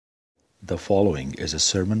The following is a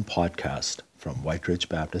sermon podcast from White Ridge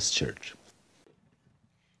Baptist Church.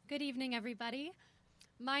 Good evening, everybody.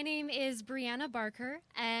 My name is Brianna Barker,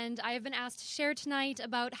 and I have been asked to share tonight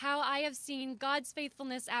about how I have seen God's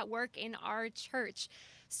faithfulness at work in our church.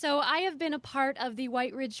 So I have been a part of the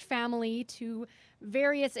White Ridge family to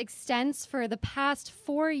various extents for the past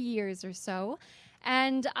 4 years or so.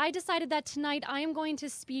 And I decided that tonight I am going to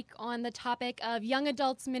speak on the topic of young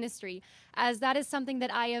adults ministry, as that is something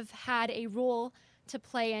that I have had a role to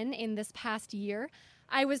play in this past year.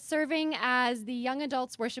 I was serving as the young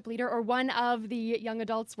adults worship leader, or one of the young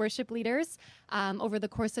adults worship leaders, over the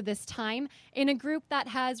course of this time in a group that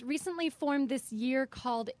has recently formed this year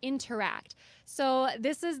called Interact. So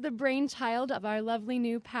this is the brainchild of our lovely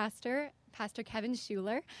new pastor, Pastor Kevin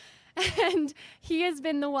Schuler. And he has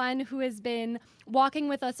been the one who has been walking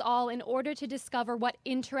with us all in order to discover what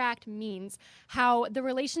interact means, how the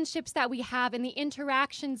relationships that we have and the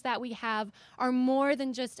interactions that we have are more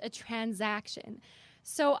than just a transaction.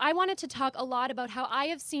 So I wanted to talk a lot about how I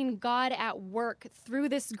have seen God at work through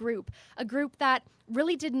this group, a group that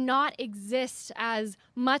really did not exist as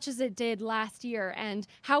much as it did last year, and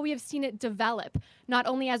how we have seen it develop, not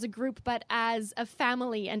only as a group, but as a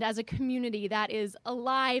family and as a community that is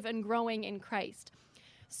alive and growing in Christ.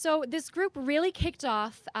 So this group really kicked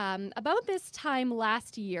off about this time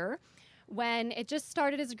last year, when it just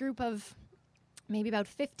started as a group of maybe about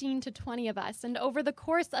 15 to 20 of us. And over the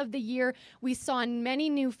course of the year, we saw many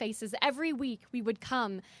new faces. Every week we would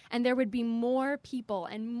come and there would be more people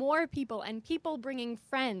and people bringing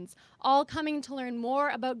friends, all coming to learn more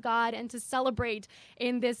about God and to celebrate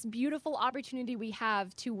in this beautiful opportunity we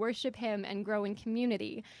have to worship Him and grow in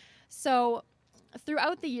community. So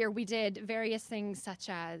throughout the year, we did various things such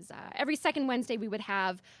as every second Wednesday, we would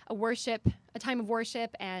have a time of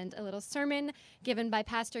worship and a little sermon given by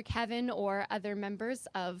Pastor Kevin or other members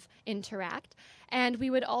of Interact. And we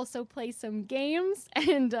would also play some games,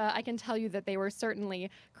 and I can tell you that they were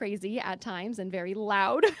certainly crazy at times and very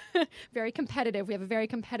loud, very competitive. We have a very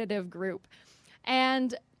competitive group.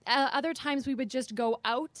 And other times we would just go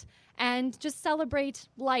out and just celebrate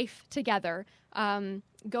life together.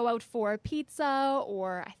 Go out for pizza,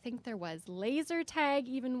 or I think there was laser tag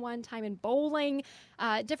even one time, in bowling,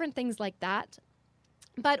 different things like that.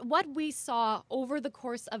 But what we saw over the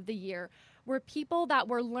course of the year were people that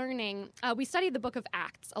were learning. We studied the book of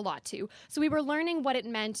Acts a lot too. So we were learning what it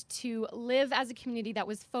meant to live as a community that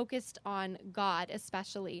was focused on God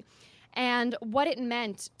especially, and what it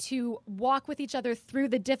meant to walk with each other through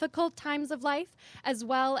the difficult times of life as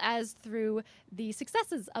well as through the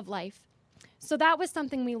successes of life. So that was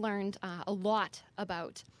something we learned a lot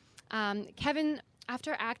about. Kevin,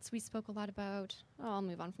 after Acts, we spoke a lot about, I'll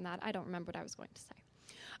move on from that. I don't remember what I was going to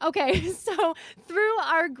say. Okay, so through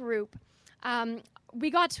our group,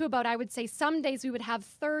 we got to about, I would say, some days we would have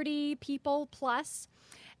 30 people plus.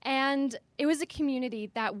 And it was a community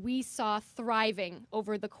that we saw thriving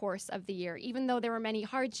over the course of the year, even though there were many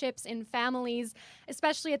hardships in families,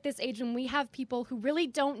 especially at this age when we have people who really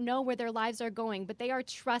don't know where their lives are going, but they are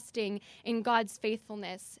trusting in God's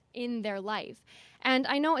faithfulness in their life. And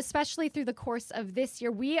I know especially through the course of this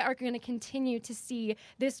year, we are going to continue to see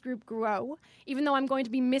this group grow. Even though I'm going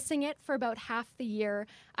to be missing it for about half the year,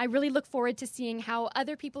 I really look forward to seeing how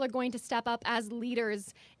other people are going to step up as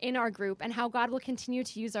leaders in our group and how God will continue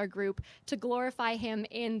to use our group to glorify Him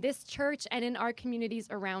in this church and in our communities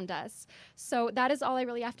around us. So that is all I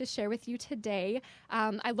really have to share with you today.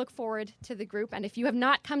 I look forward to the group. And if you have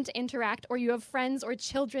not come to Interact, or you have friends or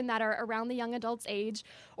children that are around the young adults age,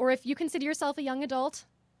 or if you consider yourself a young adult,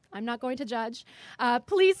 I'm not going to judge.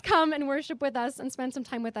 Please come and worship with us and spend some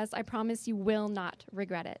time with us. I promise you will not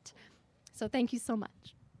regret it. So thank you so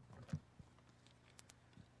much.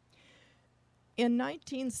 In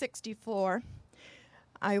 1964,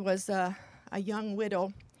 I was a young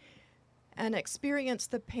widow and experienced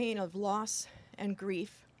the pain of loss and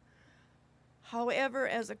grief. However,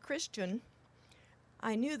 as a Christian,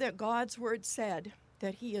 I knew that God's word said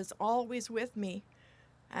that He is always with me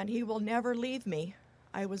and He will never leave me.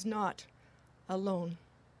 I was not alone.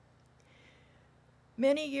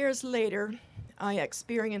 Many years later, I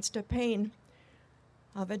experienced a pain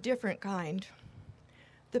of a different kind,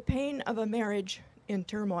 the pain of a marriage in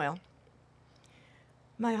turmoil.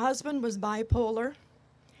 My husband was bipolar,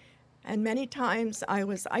 and many times I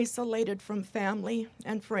was isolated from family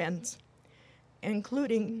and friends,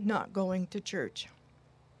 including not going to church.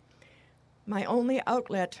 My only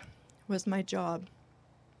outlet was my job.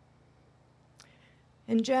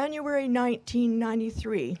 In January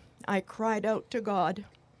 1993, I cried out to God.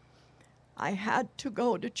 I had to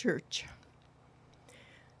go to church.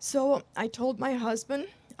 So I told my husband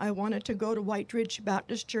I wanted to go to White Ridge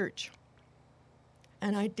Baptist Church.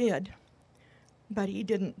 And I did, but he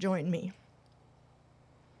didn't join me.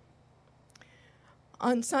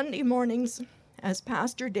 On Sunday mornings, as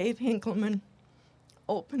Pastor Dave Hinkleman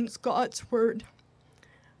opens God's Word,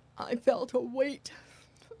 I felt a weight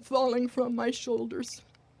falling from my shoulders,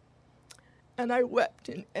 and I wept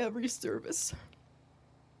in every service.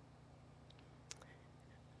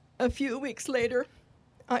 A few weeks later,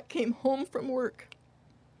 I came home from work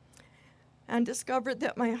and discovered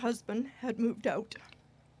that my husband had moved out.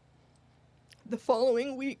 The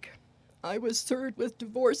following week, I was served with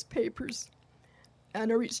divorce papers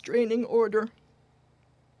and a restraining order.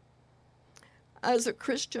 As a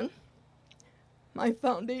Christian, my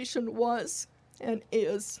foundation was and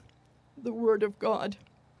is the Word of God.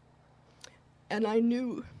 And I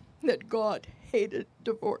knew that God hated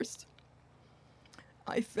divorce.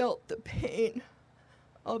 I felt the pain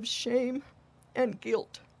of shame and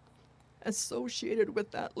guilt associated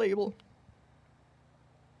with that label.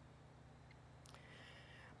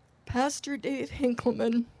 Pastor Dave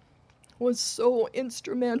Hinkleman was so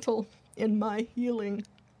instrumental in my healing.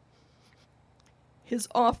 His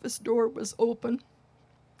office door was open,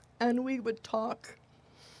 and we would talk,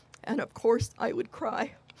 and of course I would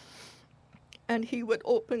cry, and he would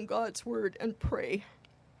open God's Word and pray.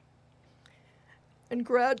 And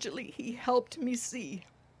gradually he helped me see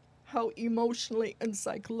how emotionally and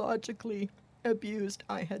psychologically abused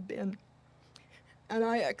I had been. And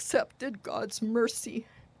I accepted God's mercy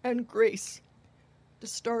and grace to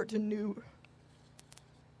start anew.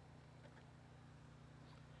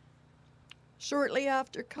 Shortly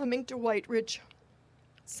after coming to White Ridge,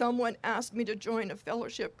 someone asked me to join a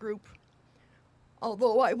fellowship group.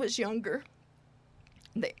 Although I was younger,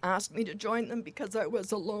 they asked me to join them because I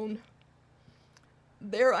was alone.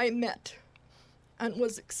 There I met and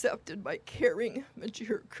was accepted by caring,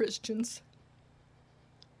 mature Christians.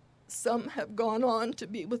 Some have gone on to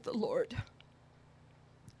be with the Lord.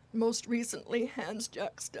 Most recently, Hans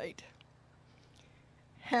Jacksteit.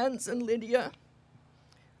 Hans and Lydia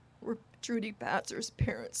were Trudy Patzer's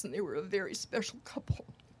parents, and they were a very special couple.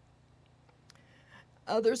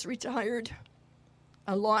 Others retired.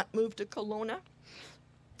 A lot moved to Kelowna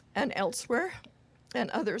and elsewhere,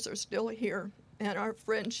 and others are still here, and our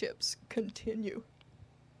friendships continue.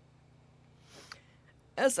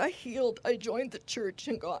 As I healed, I joined the church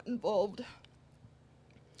and got involved.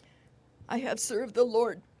 I have served the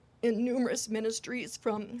Lord in numerous ministries,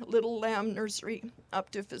 from Little Lamb Nursery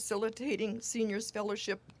up to facilitating seniors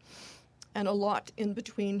fellowship, and a lot in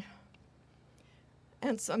between,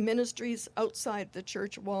 and some ministries outside the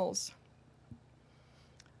church walls.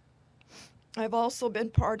 I've also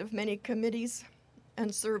been part of many committees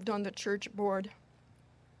and served on the church board.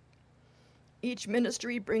 Each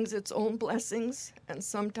ministry brings its own blessings and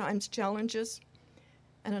sometimes challenges,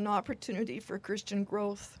 and an opportunity for Christian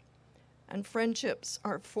growth, and friendships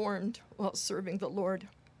are formed while serving the Lord.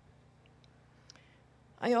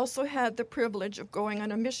 I also had the privilege of going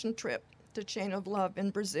on a mission trip to Chain of Love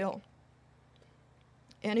in Brazil.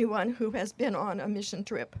 Anyone who has been on a mission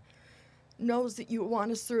trip knows that you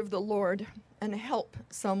want to serve the Lord and help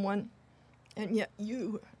someone, and yet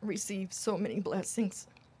you receive so many blessings.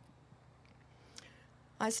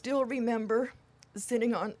 I still remember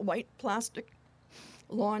sitting on white plastic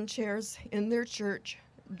lawn chairs in their church,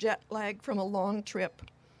 jet lag from a long trip,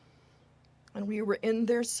 and we were in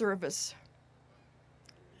their service.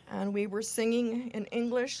 And we were singing in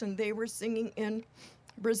English, and they were singing in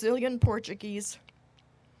Brazilian Portuguese.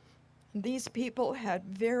 These people had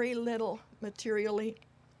very little materially,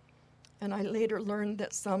 and I later learned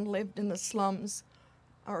that some lived in the slums.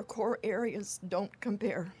 Our core areas don't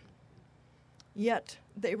compare. Yet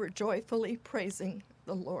they were joyfully praising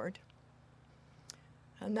the Lord.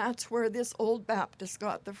 And that's where this old Baptist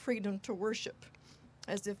got the freedom to worship,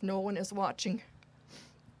 as if no one is watching.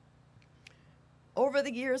 Over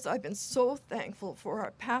the years, I've been so thankful for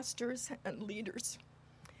our pastors and leaders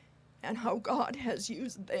and how God has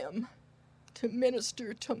used them to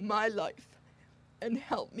minister to my life and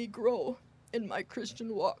help me grow in my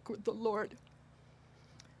Christian walk with the Lord.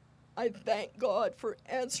 I thank God for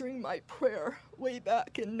answering my prayer way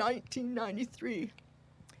back in 1993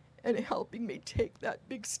 and helping me take that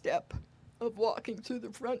big step of walking through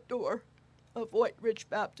the front door of White Ridge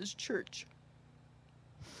Baptist Church.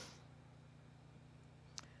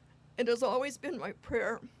 It has always been my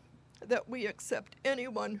prayer that we accept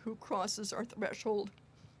anyone who crosses our threshold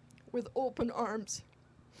with open arms,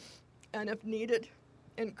 and if needed,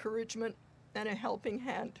 encouragement and a helping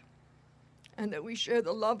hand, and that we share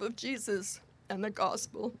the love of Jesus and the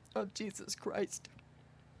gospel of Jesus Christ.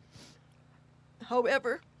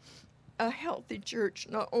 However, A healthy church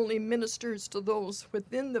not only ministers to those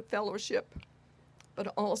within the fellowship,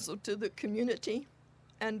 but also to the community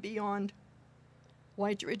and beyond.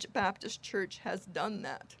 White Ridge Baptist Church has done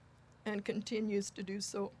that and continues to do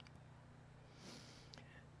so.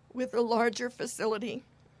 With a larger facility,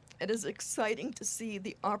 it is exciting to see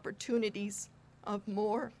the opportunities of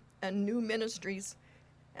more and new ministries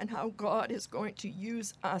and how God is going to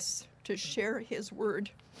use us to share His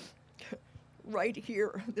word right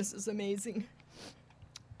here. This is amazing.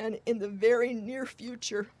 And in the very near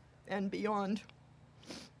future and beyond.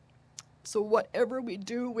 So whatever we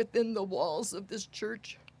do within the walls of this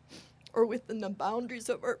church or within the boundaries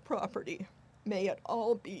of our property, may it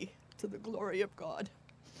all be to the glory of God.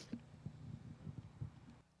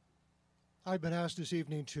 I've been asked this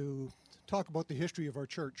evening to talk about the history of our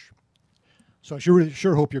church. So I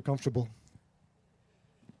sure hope you're comfortable.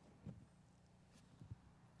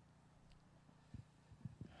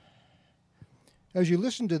 As you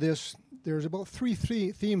listen to this, there's about three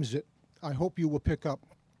themes that I hope you will pick up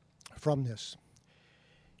from this.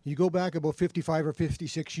 You go back about 55 or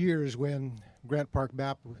 56 years when Grant Park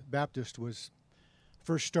Baptist was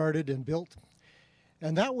first started and built,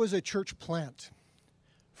 and that was a church plant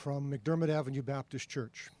from McDermott Avenue Baptist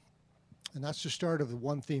Church. And that's the start of the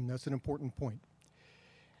one theme. That's an important point.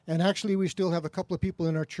 And actually, we still have a couple of people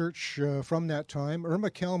in our church from that time. Irma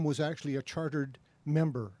Kelm was actually a chartered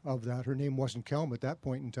member of that. Her name wasn't Kelm at that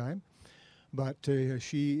point in time, but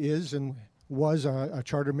she is and was a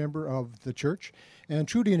charter member of the church. And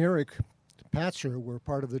Trudy and Eric Patzer were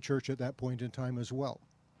part of the church at that point in time as well.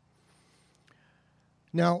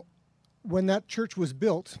 Now, when that church was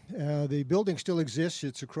built, the building still exists.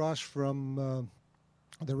 It's across from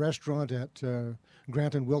the restaurant at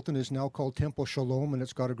Grant and Wilton. Is now called Temple Shalom, and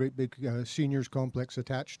it's got a great big seniors complex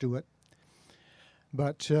attached to it.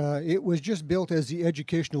 But it was just built as the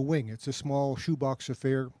educational wing. It's a small shoebox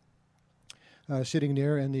affair sitting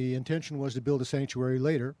there, and the intention was to build a sanctuary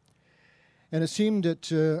later. And it seemed that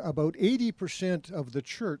about 80% of the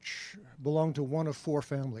church belonged to one of four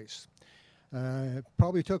families. It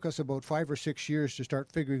probably took us about 5 or 6 years to start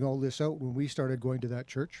figuring all this out when we started going to that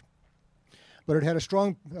church. But it had a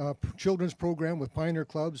strong children's program with pioneer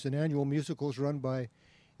clubs and annual musicals run by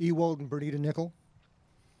Ewald and Bernita Nickel.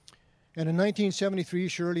 And in 1973,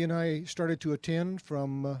 Shirley and I started to attend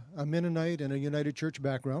from a Mennonite and a United Church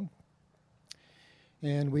background.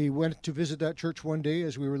 And we went to visit that church one day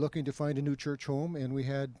as we were looking to find a new church home, and we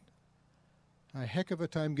had a heck of a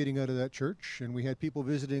time getting out of that church, and we had people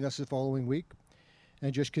visiting us the following week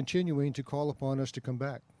and just continuing to call upon us to come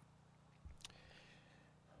back.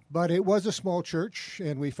 But it was a small church,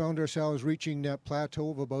 and we found ourselves reaching that plateau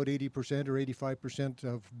of about 80% or 85%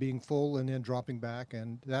 of being full and then dropping back,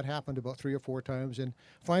 and that happened about 3 or 4 times. And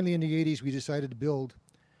finally in the 80s, we decided to build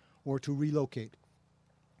or to relocate.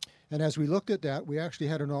 And as we looked at that, we actually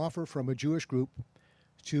had an offer from a Jewish group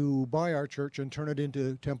to buy our church and turn it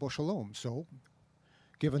into Temple Shalom. So,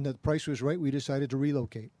 given that the price was right, we decided to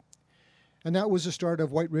relocate. And that was the start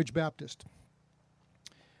of White Ridge Baptist.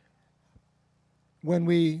 When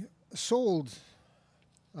we sold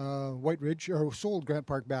White Ridge, or sold Grant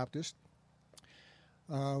Park Baptist,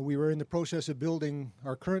 we were in the process of building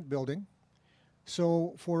our current building.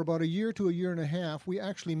 So for about a year to a year and a half, we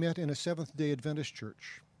actually met in a Seventh-day Adventist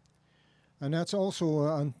church. And that's also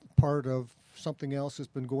a part of something else that's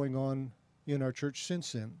been going on in our church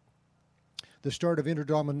since then. The start of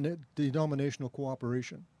interdenominational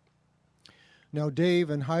cooperation. Now,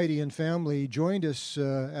 Dave and Heidi and family joined us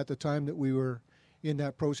at the time that we were in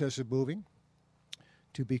that process of moving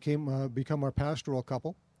to become our pastoral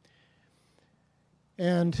couple.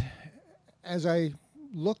 And as I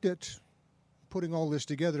looked at putting all this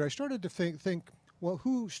together, I started to think, well,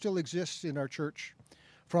 who still exists in our church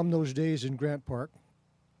from those days in Grant Park?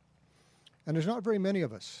 And there's not very many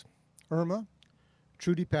of us. Irma,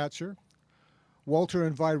 Trudy Patzer, Walter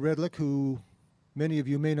and Vi Redlick, who many of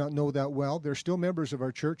you may not know that well. They're still members of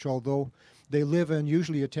our church, although they live and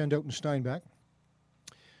usually attend out in Steinbach.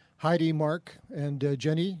 Heidi, Mark, and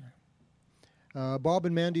Jenny. Bob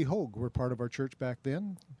and Mandy Hogue were part of our church back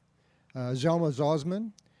then. Zelma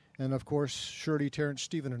Zosman, and of course, Shirley, Terrence,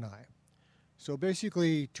 Stephen, and I. So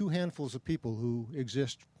basically, 2 handfuls of people who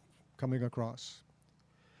exist coming across.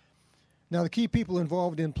 Now, the key people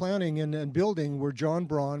involved in planning and building were John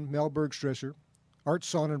Braun, Mel Bergstresser, Art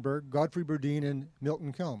Sonnenberg, Godfrey Burdine, and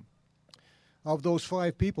Milton Kelm. Of those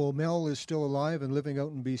 5 people, Mel is still alive and living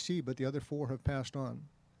out in BC, but the other 4 have passed on.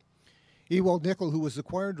 Ewald Nickel, who was the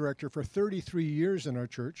choir director for 33 years in our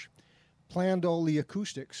church, planned all the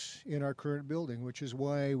acoustics in our current building, which is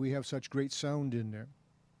why we have such great sound in there.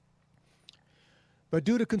 But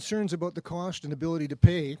due to concerns about the cost and ability to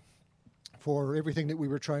pay for everything that we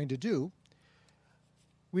were trying to do,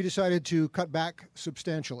 we decided to cut back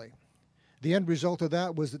substantially. The end result of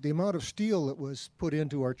that was that the amount of steel that was put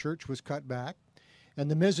into our church was cut back, and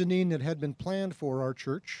the mezzanine that had been planned for our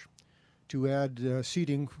church to add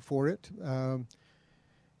seating for it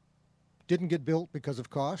didn't get built because of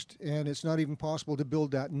cost, and it's not even possible to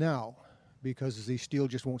build that now because the steel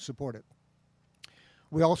just won't support it.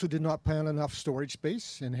 We also did not plan enough storage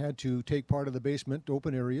space and had to take part of the basement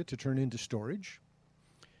open area to turn into storage.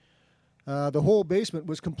 The whole basement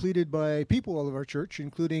was completed by people of our church,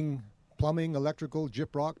 including plumbing, electrical,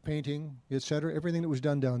 gyprock, painting, etc. Everything that was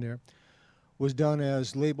done down there was done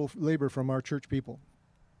as labor from our church people.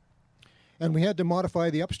 And we had to modify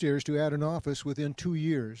the upstairs to add an office within 2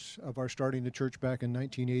 years of our starting the church back in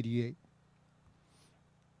 1988.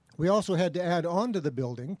 We also had to add on to the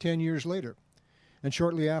building 10 years later. And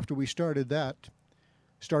shortly after we started that,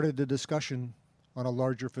 started the discussion on a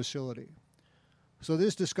larger facility. So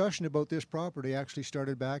this discussion about this property actually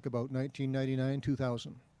started back about 1999,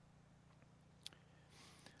 2000.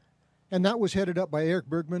 And that was headed up by Eric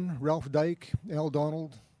Bergman, Ralph Dyke, Al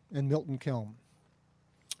Donald, and Milton Kelm.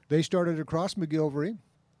 They started across McGilvery,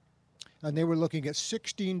 and they were looking at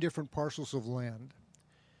 16 different parcels of land.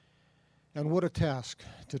 And what a task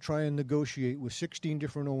to try and negotiate with 16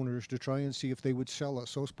 different owners to try and see if they would sell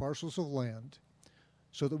us those parcels of land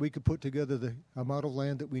so that we could put together the amount of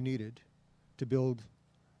land that we needed to build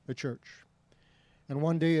a church. And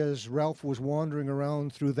one day as Ralph was wandering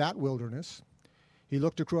around through that wilderness, he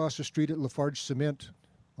looked across the street at Lafarge Cement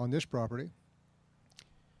on this property,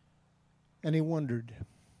 and he wondered.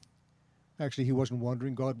 Actually, he wasn't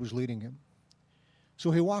wondering, God was leading him. So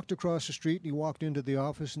he walked across the street, and he walked into the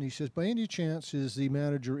office, and he says, by any chance is the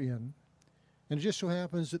manager in? And it just so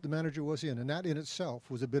happens that the manager was in, and that in itself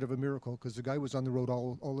was a bit of a miracle, because the guy was on the road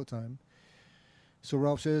all the time. So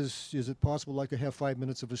Ralph says, is it possible I could have 5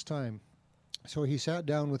 minutes of his time? So he sat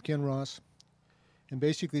down with Ken Ross and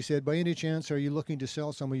basically said, by any chance, are you looking to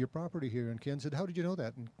sell some of your property here? And Ken said, how did you know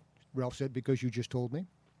that? And Ralph said, because you just told me.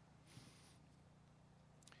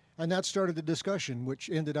 And that started the discussion, which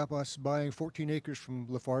ended up us buying 14 acres from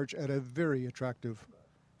Lafarge at a very attractive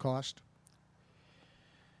cost.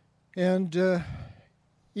 And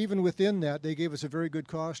even within that, they gave us a very good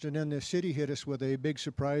cost, and then the city hit us with a big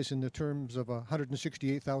surprise in the terms of a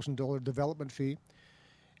 $168,000 development fee.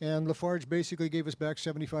 And Lafarge basically gave us back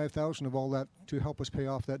 $75,000 of all that to help us pay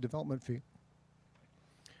off that development fee.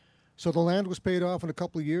 So the land was paid off in a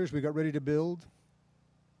couple of years. We got ready to build.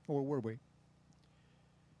 Or were we?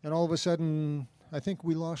 And all of a sudden, I think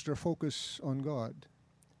we lost our focus on God.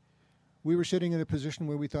 We were sitting in a position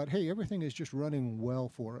where we thought, hey, everything is just running well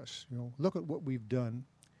for us. You know, look at what we've done.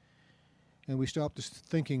 And we stopped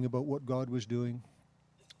thinking about what God was doing.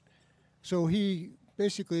 So he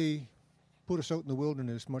basically put us out in the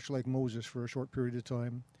wilderness, much like Moses, for a short period of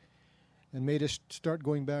time, and made us start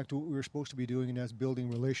going back to what we were supposed to be doing, and that's building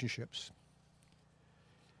relationships.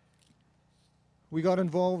 We got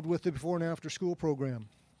involved with the before and after school program.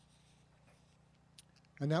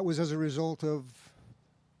 And that was as a result of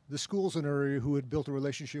the schools in our area who had built a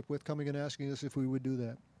relationship with coming and asking us if we would do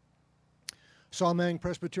that. Sawmang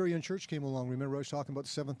Presbyterian Church came along. Remember I was talking about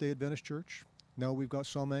the Seventh-day Adventist Church? Now we've got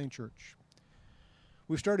Sawmang Church.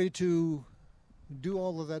 We've started to do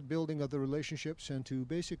all of that building of the relationships and to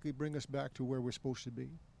basically bring us back to where we're supposed to be,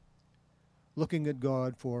 looking at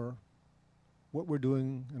God for what we're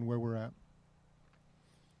doing and where we're at.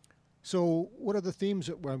 So what are the themes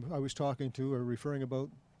that I was talking to or referring about?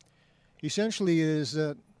 Essentially is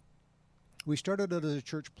that we started out as a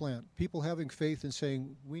church plant, people having faith and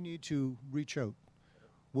saying, we need to reach out.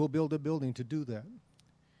 We'll build a building to do that.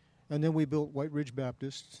 And then we built White Ridge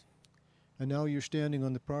Baptist, and now you're standing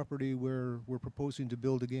on the property where we're proposing to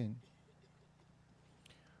build again.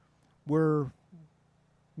 We're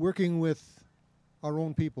working with our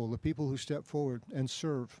own people, the people who step forward and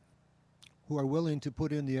serve, who are willing to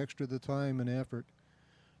put in the time and effort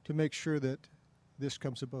to make sure that this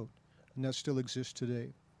comes about. And that still exists today.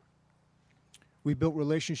 We built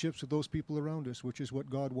relationships with those people around us, which is what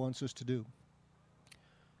God wants us to do,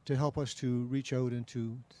 to help us to reach out and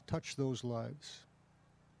to touch those lives.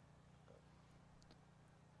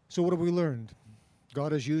 So what have we learned?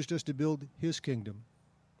 God has used us to build His kingdom.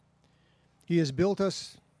 He has built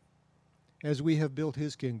us as we have built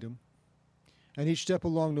His kingdom. And each step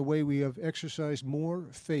along the way, we have exercised more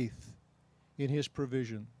faith in His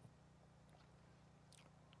provision.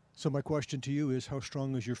 So my question to you is, how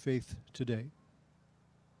strong is your faith today?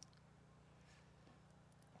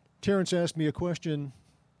 Terrence asked me a question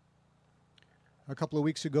a couple of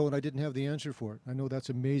weeks ago and I didn't have the answer for it. I know that's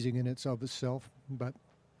amazing in itself, but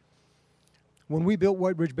when we built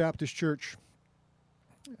White Ridge Baptist Church,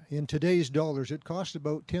 in today's dollars, it cost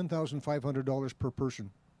about $10,500 per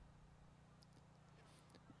person.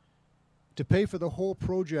 To pay for the whole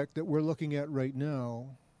project that we're looking at right now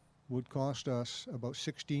would cost us about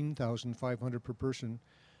 $16,500 per person.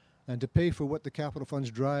 And to pay for what the capital funds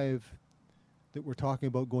drive that we're talking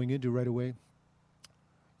about going into right away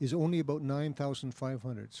is only about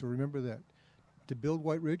 $9,500. So remember that. To build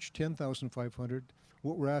White Ridge, $10,500.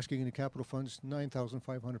 What we're asking in the capital funds,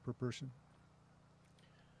 $9,500 per person.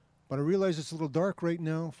 But I realize it's a little dark right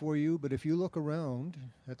now for you, but if you look around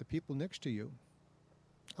at the people next to you,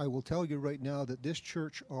 I will tell you right now that this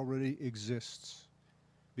church already exists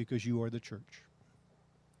because you are the church.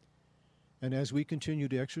 And as we continue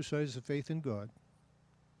to exercise the faith in God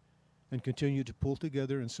and continue to pull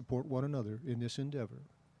together and support one another in this endeavor,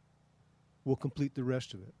 we'll complete the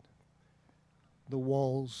rest of it. The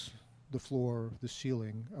walls, the floor, the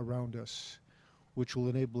ceiling around us, which will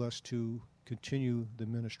enable us to continue the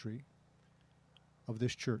ministry of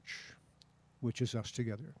this church, which is us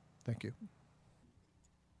together. Thank you.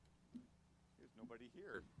 There's nobody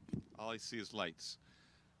here. All I see is lights.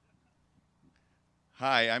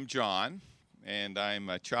 Hi, I'm John, and I'm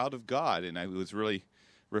a child of God, and I was really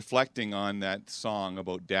reflecting on that song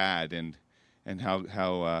about Dad and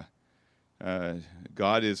how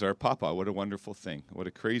God is our Papa. What a wonderful thing. What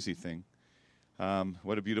a crazy thing.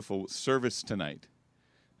 What a beautiful service tonight.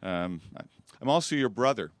 I'm also your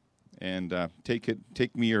brother, and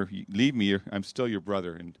take me or leave me, I'm still your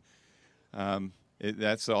brother, and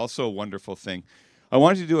that's also a wonderful thing. I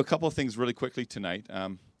wanted to do a couple of things really quickly tonight.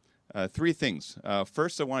 Three things.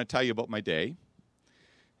 First, I want to tell you about my day,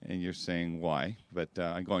 and you're saying why, but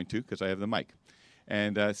I'm going to because I have the mic.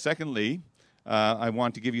 And secondly, I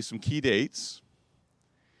want to give you some key dates,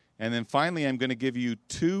 and then finally, I'm going to give you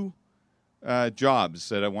two jobs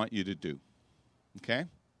that I want you to do. Okay?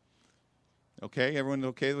 Okay, everyone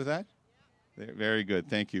okay with that? Very good,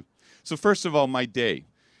 thank you. So first of all, my day.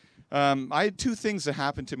 I had two things that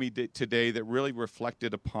happened to me today that really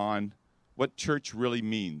reflected upon what church really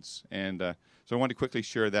means. And so I want to quickly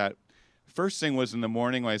share that. First thing was in the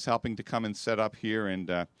morning when I was helping to come and set up here, and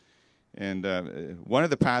one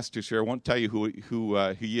of the pastors here, I won't tell you who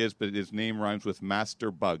he is, but his name rhymes with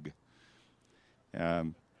Master Bug.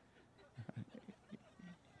 And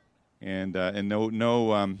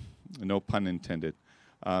no pun intended.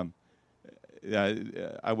 I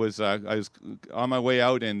was on my way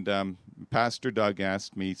out, and Pastor Doug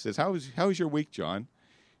asked me. He says, "How was your week, John?"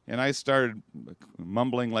 And I started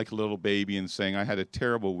mumbling like a little baby and saying I had a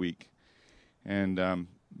terrible week. And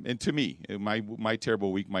to me, my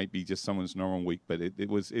terrible week might be just someone's normal week, but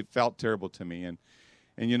it felt terrible to me. And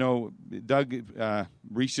you know, Doug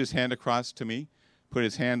reached his hand across to me, put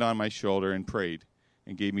his hand on my shoulder, and prayed,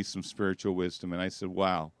 and gave me some spiritual wisdom. And I said,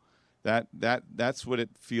 "Wow, that's what it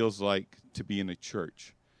feels like to be in a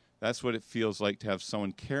church. That's what it feels like to have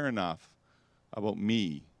someone care enough about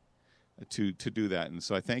me to do that." And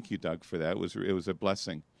so I thank you, Doug, for that. It was a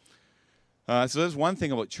blessing. So there's one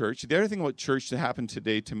thing about church. The other thing about church that happened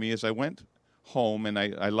today to me is I went home, and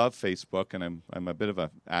I love Facebook, and I'm a bit of an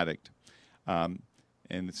addict.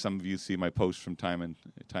 And some of you see my posts from time and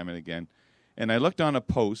again. And I looked on a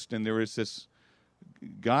post, and there was this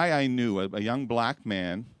guy I knew, a young black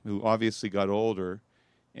man who obviously got older,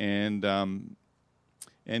 and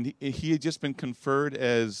he had just been conferred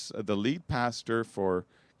as the lead pastor for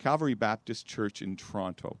Calvary Baptist Church in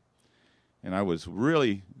Toronto. And I was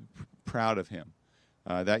really proud of him.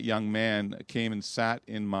 That young man came and sat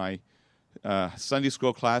in my Sunday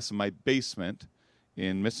school class in my basement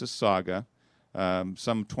in Mississauga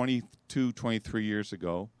some 22, 23 years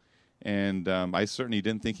ago. And I certainly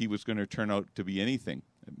didn't think he was going to turn out to be anything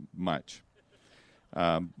much.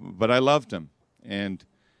 But I loved him. And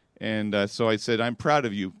so I said, "I'm proud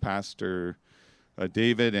of you, Pastor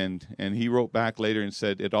David." And he wrote back later and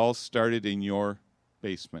said, "It all started in your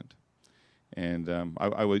basement." And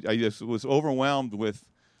I just was overwhelmed with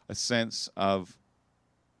a sense of,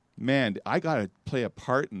 man, I got to play a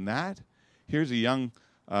part in that. Here's a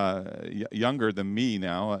younger than me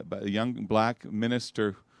now, a young black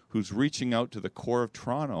minister who's reaching out to the core of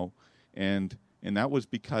Toronto, and that was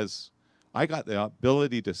because I got the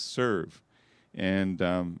ability to serve, and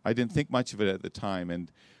I didn't think much of it at the time,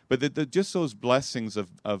 but just those blessings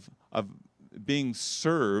of being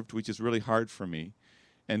served, which is really hard for me,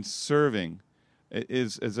 and serving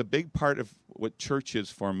is a big part of what church is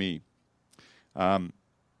for me. I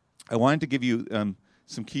wanted to give you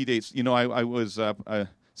some key dates. You know, I was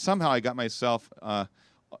somehow I got myself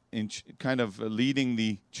kind of leading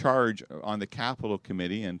the charge on the Capital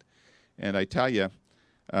Committee, and I tell you,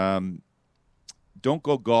 don't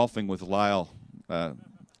go golfing with Lyle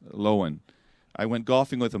Lowen. I went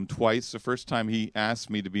golfing with him twice. The first time he asked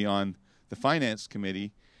me to be on the Finance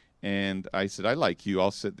Committee, and I said, I like you,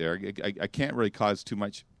 I'll sit there. I can't really cause too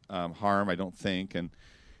much harm, I don't think. And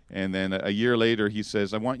then a year later, he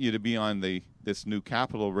says, I want you to be on this new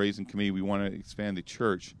capital raising committee. We want to expand the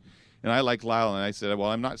church. And I like Lyle, and I said, well,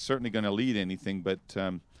 I'm not certainly going to lead anything, but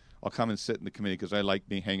I'll come and sit in the committee because I like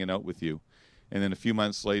being hanging out with you. And then a few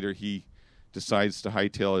months later, he decides to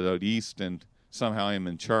hightail it out east, and somehow I'm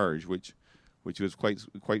in charge, which was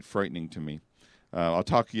quite frightening to me. I'll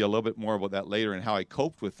talk to you a little bit more about that later and how I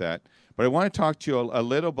coped with that. But I want to talk to you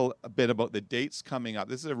a bit about the dates coming up.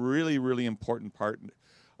 This is a really, really important part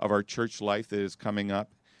of our church life that is coming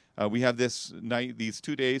up. We have these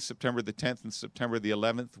 2 days, September the 10th and September the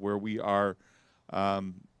 11th, where we are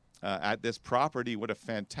at this property. What a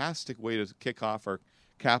fantastic way to kick off our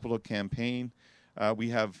capital campaign. We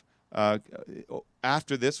have,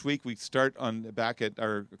 after this week, we start back at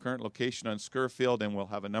our current location on Scurfield, and we'll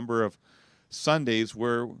have a number of Sundays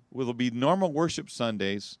where will be normal worship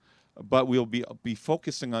Sundays, but we'll be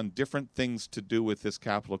focusing on different things to do with this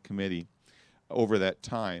capital committee over that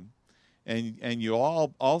time. And you'll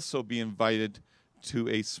all also be invited to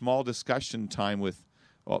a small discussion time with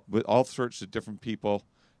all sorts of different people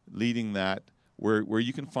leading that, where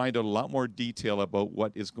you can find out a lot more detail about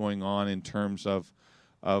what is going on in terms of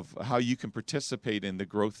how you can participate in the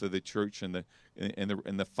growth of the church and the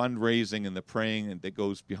fundraising and the praying that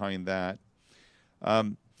goes behind that.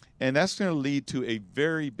 And that's going to lead to a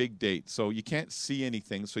very big date. So you can't see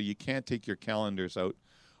anything, so you can't take your calendars out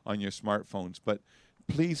on your smartphones. But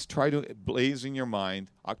please try to blaze in your mind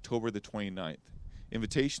October the 29th.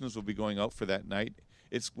 Invitations will be going out for that night.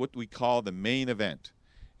 It's what we call the main event.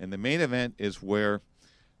 And the main event is where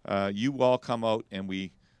you all come out and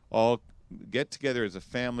we all get together as a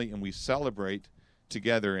family and we celebrate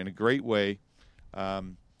together in a great way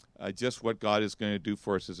just what God is going to do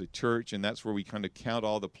for us as a church. And that's where we kind of count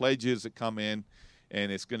all the pledges that come in,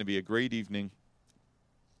 and it's going to be a great evening.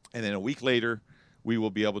 And then a week later, we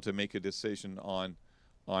will be able to make a decision on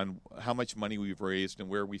how much money we've raised and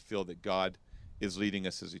where we feel that God is leading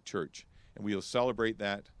us as a church. And we will celebrate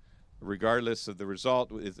that regardless of the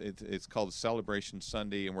result. It's called Celebration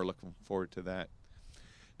Sunday, and we're looking forward to that.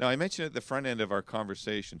 Now, I mentioned at the front end of our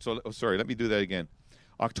conversation, let me do that again.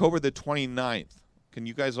 October the 29th, can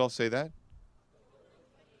you guys all say that?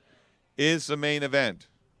 Is the main event.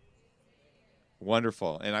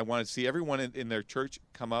 Wonderful. And I want to see everyone in their church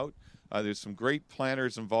come out. There's some great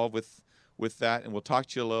planners involved with that, and we'll talk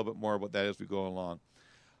to you a little bit more about that as we go along.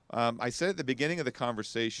 I said at the beginning of the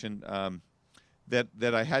conversation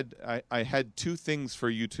that I had two things for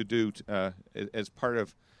you to do as part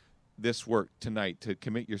of this work tonight, to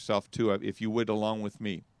commit yourself to, if you would, along with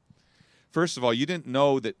me. First of all, you didn't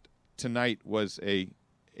know that tonight was a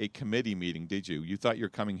committee meeting, did you? You thought you were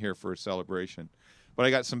coming here for a celebration. But I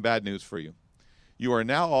got some bad news for you. You are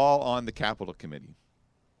now all on the Capital Committee.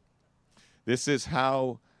 This is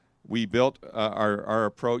how we built our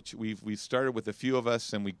approach. We started with a few of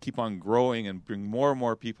us, and we keep on growing and bring more and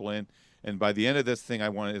more people in. And by the end of this thing, I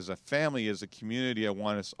want, as a family, as a community, I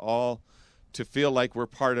want us all to feel like we're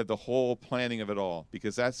part of the whole planning of it all,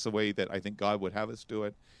 because that's the way that I think God would have us do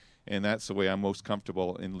it, and that's the way I'm most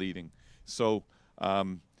comfortable in leading. So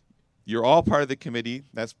you're all part of the committee.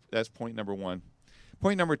 That's point number one.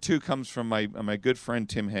 Point number two comes from my good friend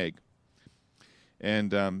Tim Haig.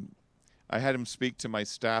 And I had him speak to my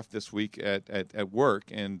staff this week at work,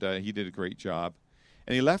 and he did a great job.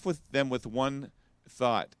 And he left them with one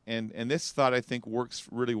thought, and this thought, I think, works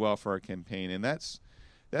really well for our campaign, and that's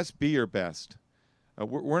be your best.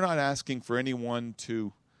 We're not asking for anyone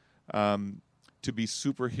to be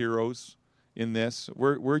superheroes in this.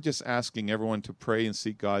 We're just asking everyone to pray and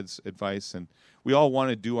seek God's advice, and we all want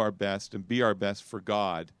to do our best and be our best for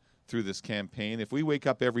God through this campaign. If we wake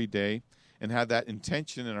up every day and have that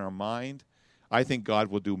intention in our mind, I think God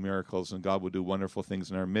will do miracles and God will do wonderful things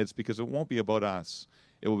in our midst, because it won't be about us.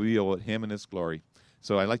 It will be about Him and His glory.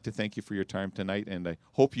 So I'd like to thank you for your time tonight, and I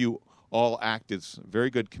hope you all act as very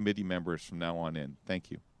good committee members from now on in. Thank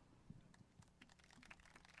you.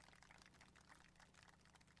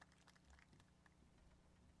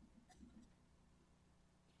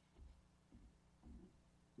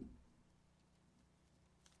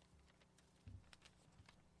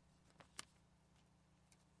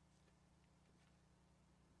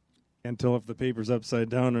 Can't tell if the paper's upside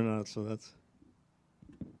down or not, so that's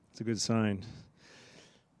a good sign.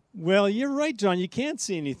 Well, you're right, John. You can't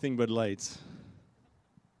see anything but lights.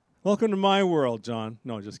 Welcome to my world, John.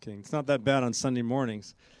 No, just kidding. It's not that bad on Sunday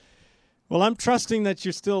mornings. Well, I'm trusting that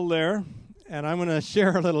you're still there, and I'm going to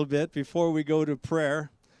share a little bit before we go to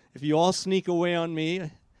prayer. If you all sneak away on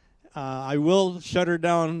me, I will shut her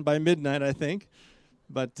down by midnight, I think.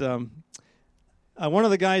 But one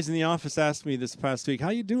of the guys in the office asked me this past week, how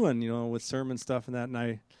you doing, with sermon stuff and that, and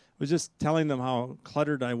I was just telling them how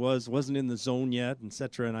cluttered I wasn't in the zone yet,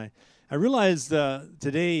 etc. And I realized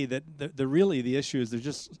today that the issue is there's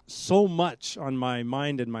just so much on my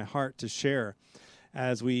mind and my heart to share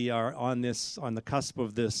as we are on the cusp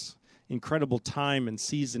of this incredible time and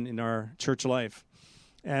season in our church life.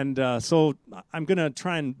 And so I'm going to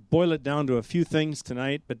try and boil it down to a few things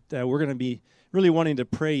tonight, but we're going to be really wanting to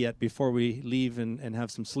pray yet before we leave and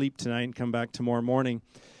have some sleep tonight and come back tomorrow morning.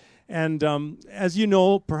 And as you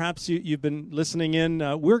know, perhaps you've been listening in,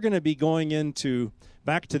 we're going to be going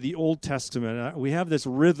back to the Old Testament. We have this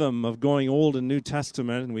rhythm of going Old and New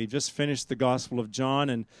Testament, and we just finished the Gospel of John,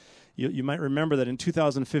 and you might remember that in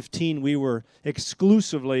 2015 we were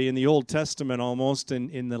exclusively in the Old Testament almost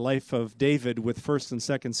in the life of David with 1st and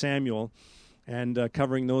 2nd Samuel and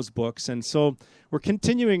covering those books. And so we're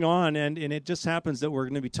continuing on, and it just happens that we're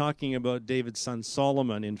going to be talking about David's son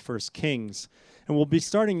Solomon in 1 Kings. And we'll be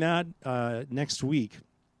starting that next week.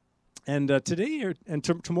 And today,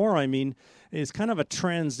 tomorrow, is kind of a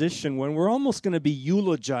transition when we're almost going to be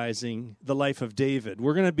eulogizing the life of David.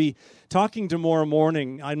 We're going to be talking tomorrow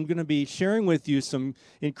morning. I'm going to be sharing with you some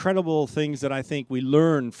incredible things that I think we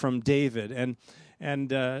learned from David. And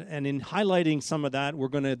in highlighting some of that, we're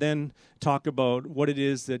going to then talk about what it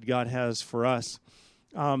is that God has for us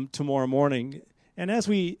tomorrow morning. And as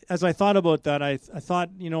I thought about that, I thought,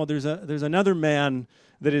 there's another man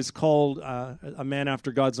that is called a man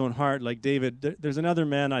after God's own heart, like David. There's another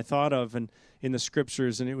man I thought of in the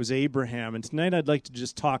Scriptures, and it was Abraham. And tonight I'd like to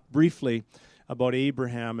just talk briefly about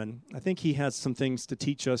Abraham, and I think he has some things to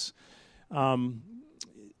teach us.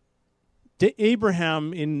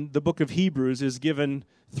 Abraham in the book of Hebrews is given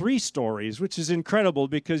 3 stories, which is incredible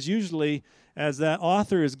because usually as that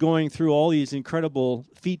author is going through all these incredible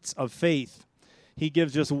feats of faith, he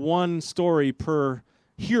gives just 1 story per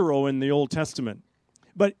hero in the Old Testament.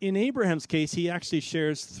 But in Abraham's case, he actually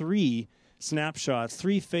shares 3 snapshots,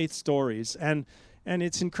 3 faith stories. And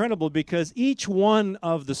it's incredible because each one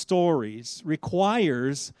of the stories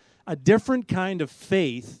requires a different kind of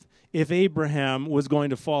faith if Abraham was going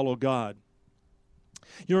to follow God.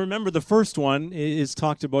 You remember the first one is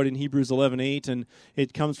talked about in Hebrews 11:8, and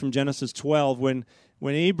it comes from Genesis 12 when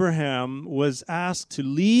Abraham was asked to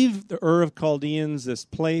leave the Ur of Chaldeans, this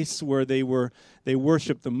place where they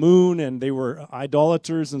worshiped the moon and they were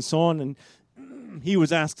idolaters and so on, and he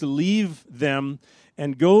was asked to leave them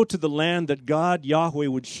and go to the land that God, Yahweh,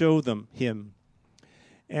 would show him.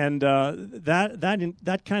 And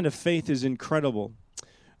that kind of faith is incredible.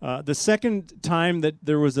 The second time that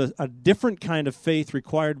there was a different kind of faith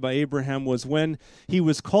required by Abraham was when he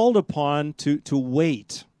was called upon to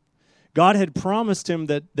wait. God had promised him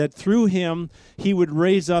that through him he would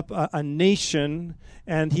raise up a nation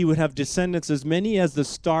and he would have descendants as many as the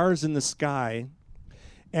stars in the sky.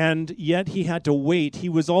 And yet he had to wait. He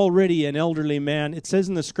was already an elderly man. It says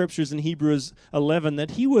in the Scriptures in Hebrews 11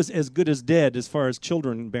 that he was as good as dead as far as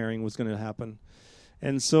children bearing was going to happen.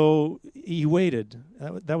 And so he waited.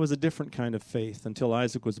 That was a different kind of faith until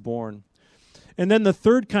Isaac was born. And then the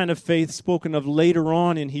third kind of faith spoken of later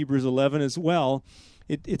on in Hebrews 11 as well,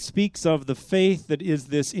 it speaks of the faith that is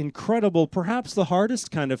this incredible, perhaps the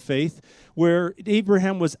hardest kind of faith, where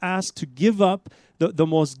Abraham was asked to give up the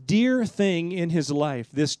most dear thing in his life,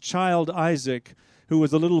 this child Isaac, who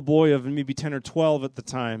was a little boy of maybe 10 or 12 at the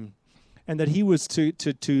time, and that he was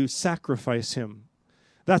to sacrifice him.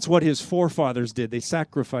 That's what his forefathers did. They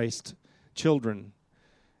sacrificed children.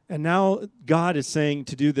 And now God is saying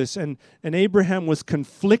to do this. And Abraham was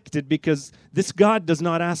conflicted because this God does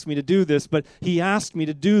not ask me to do this, but he asked me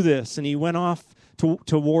to do this. And he went off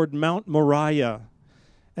toward Mount Moriah.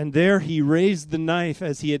 And there he raised the knife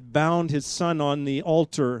as he had bound his son on the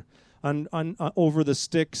altar over the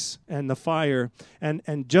sticks and the fire.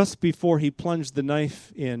 And just before he plunged the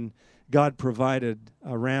knife in, God provided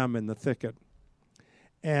a ram in the thicket.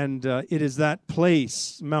 And it is that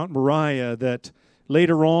place, Mount Moriah, that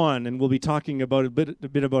later on, and we'll be talking about a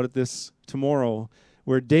bit about this tomorrow,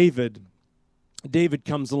 where David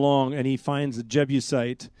comes along and he finds a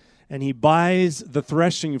Jebusite, and he buys the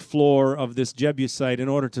threshing floor of this Jebusite in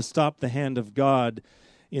order to stop the hand of God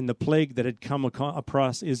in the plague that had come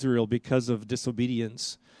across Israel because of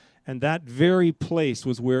disobedience. And that very place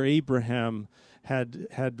was where Abraham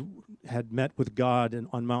had met with God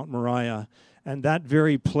on Mount Moriah. And that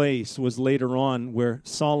very place was later on where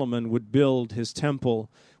Solomon would build his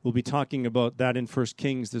temple. We'll be talking about that in 1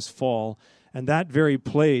 Kings this fall. And that very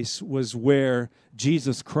place was where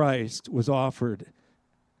Jesus Christ was offered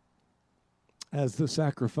as the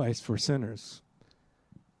sacrifice for sinners.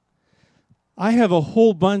 I have a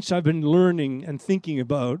whole bunch I've been learning and thinking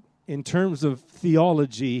about in terms of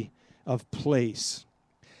theology of place.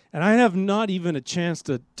 And I have not even a chance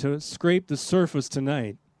to scrape the surface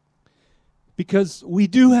tonight, because we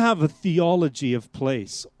do have a theology of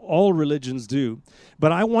place. All religions do.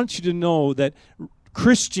 But I want you to know that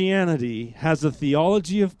Christianity has a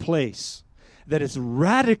theology of place that is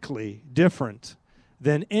radically different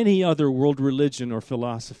than any other world religion or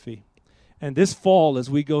philosophy. And this fall, as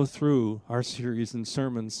we go through our series and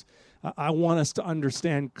sermons, I want us to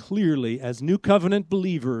understand clearly as New Covenant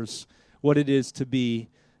believers what it is to be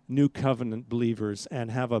New Covenant believers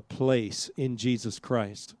and have a place in Jesus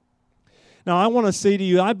Christ. Now, I want to say to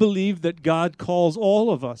you, I believe that God calls all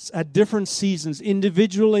of us at different seasons,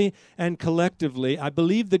 individually and collectively. I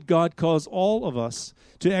believe that God calls all of us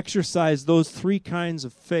to exercise those three kinds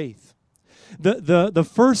of faith. The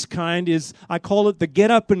first kind is, I call it the get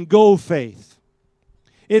up and go faith.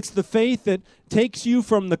 It's the faith that takes you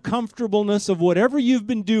from the comfortableness of whatever you've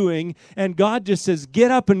been doing, and God just says, get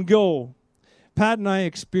up and go. Pat and I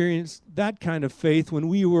experienced that kind of faith when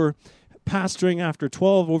we were pastoring after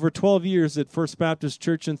over 12 years at First Baptist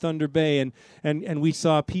Church in Thunder Bay, and we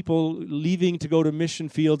saw people leaving to go to mission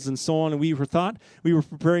fields and so on, and we thought we were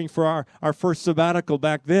preparing for our first sabbatical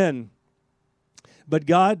back then. But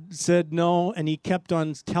God said no, and he kept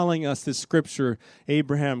on telling us this scripture,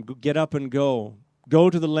 Abraham, get up and go. Go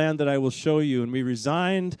to the land that I will show you. And we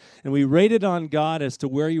resigned, and we waited on God as to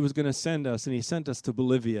where he was going to send us, and he sent us to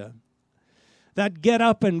Bolivia. That get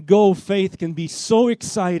up and go faith can be so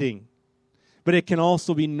exciting, but it can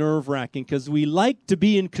also be nerve-wracking because we like to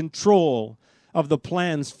be in control of the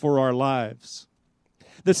plans for our lives.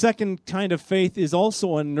 The second kind of faith is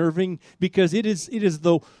also unnerving because it is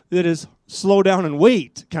slow down and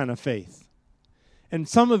wait kind of faith. And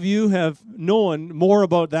some of you have known more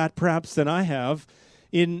about that perhaps than I have,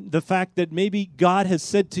 in the fact that maybe God has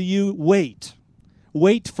said to you, wait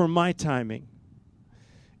for my timing.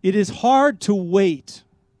 It is hard to wait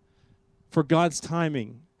for God's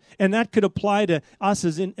timing. And that could apply to us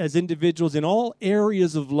as individuals in all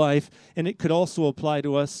areas of life, and it could also apply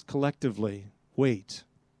to us collectively. Wait.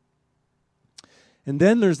 And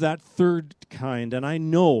then there's that third kind, and I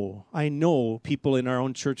know people in our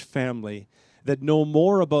own church family that know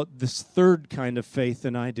more about this third kind of faith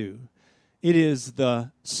than I do. It is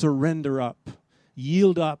the surrender up,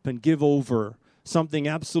 yield up and give over something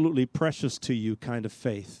absolutely precious to you kind of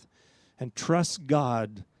faith, and trust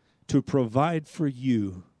God to provide for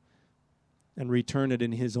you and return it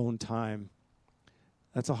in his own time.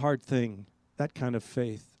 That's a hard thing, that kind of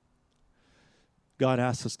faith. God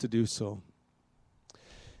asks us to do so.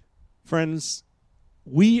 Friends,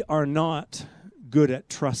 we are not good at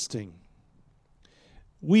trusting.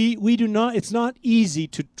 We do not, it's not easy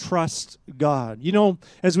to trust God. You know,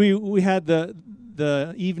 as we had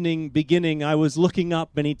the evening beginning, I was looking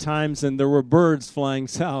up many times and there were birds flying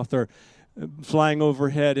south or flying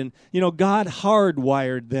overhead. And, you know, God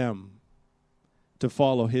hardwired them to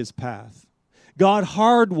follow his path. God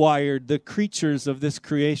hardwired the creatures of this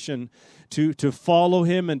creation to follow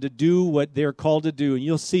him and to do what they're called to do. And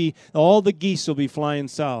you'll see all the geese will be flying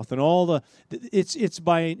south, and it's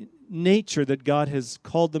by nature that God has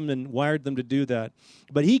called them and wired them to do that.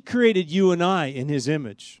 But he created you and I in his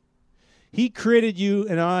image. He created you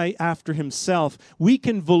and I after himself. We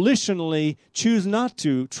can volitionally choose not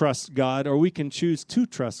to trust God, or we can choose to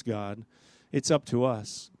trust God. It's up to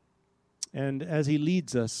us. And as he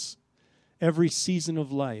leads us, every season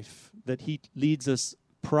of life that he leads us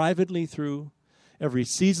privately through, every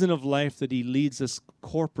season of life that he leads us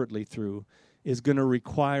corporately through, is going to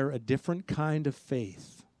require a different kind of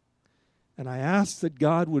faith. And I ask that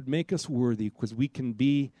God would make us worthy, because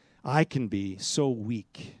I can be so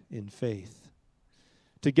weak in faith.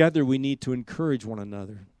 Together we need to encourage one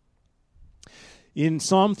another. In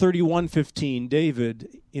Psalm 31:15,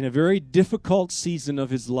 David, in a very difficult season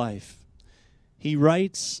of his life, he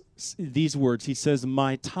writes these words. He says,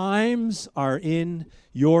 "My times are in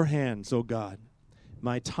your hands, O God.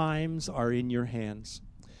 My times are in your hands."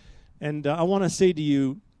 And I want to say to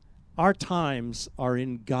you, our times are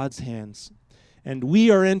in God's hands. And we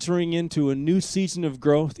are entering into a new season of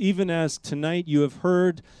growth, even as tonight you have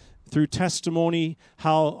heard through testimony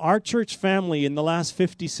how our church family in the last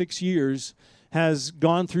 56 years has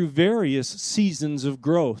gone through various seasons of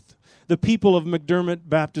growth. The people of McDermott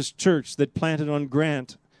Baptist Church that planted on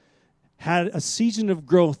Grant had a season of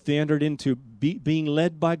growth they entered into, being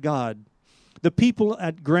led by God. The people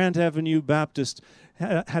at Grant Avenue Baptist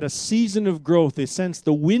had a season of growth. They sensed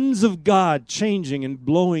the winds of God changing and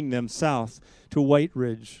blowing them south to White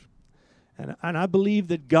Ridge. And I believe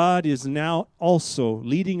that God is now also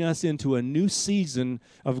leading us into a new season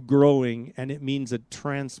of growing, and it means a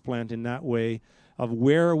transplant in that way of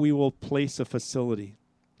where we will place a facility.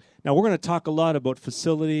 Now, we're going to talk a lot about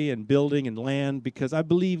facility and building and land because I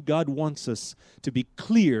believe God wants us to be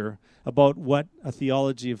clear about what a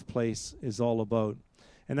theology of place is all about.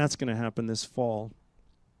 And that's going to happen this fall.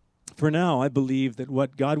 For now, I believe that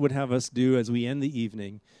what God would have us do as we end the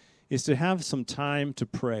evening is to have some time to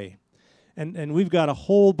pray. And we've got a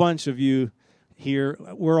whole bunch of you here.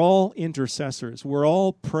 We're all intercessors. We're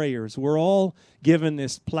all prayers. We're all given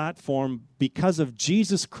this platform because of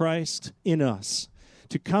Jesus Christ in us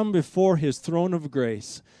to come before his throne of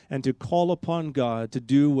grace and to call upon God to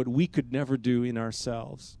do what we could never do in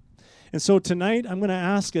ourselves. And so tonight I'm going to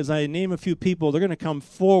ask, as I name a few people, they're going to come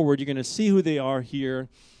forward. You're going to see who they are here.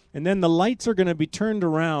 And then the lights are going to be turned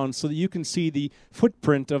around so that you can see the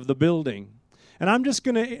footprint of the building. And I'm just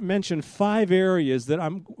going to mention 5 areas that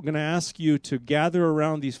I'm going to ask you to gather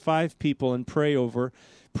around these 5 people and pray over.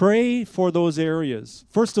 Pray for those areas.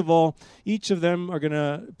 First of all, each of them are going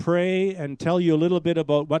to pray and tell you a little bit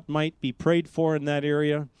about what might be prayed for in that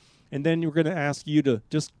area. And then we're going to ask you to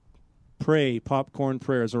just pray popcorn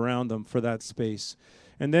prayers around them for that space.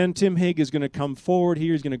 And then Tim Haig is going to come forward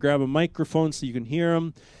here. He's going to grab a microphone so you can hear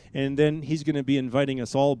him. And then he's going to be inviting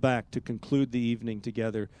us all back to conclude the evening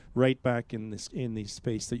together, right back in the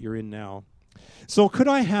space that you're in now. So could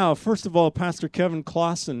I have, first of all, Pastor Kevin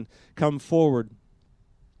Clausen come forward?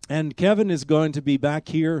 And Kevin is going to be back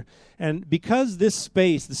here. And because this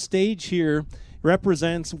space, the stage here,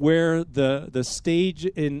 represents where the stage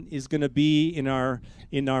is going to be in our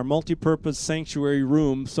multipurpose sanctuary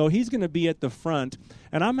room. So he's going to be at the front.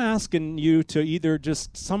 And I'm asking you to either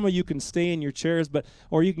just, some of you can stay in your chairs,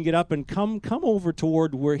 or you can get up and come over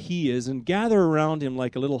toward where he is and gather around him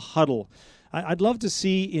like a little huddle. I'd love to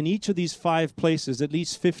see in each of these 5 places at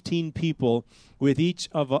least 15 people with each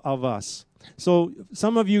of us. So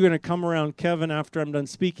some of you are going to come around Kevin after I'm done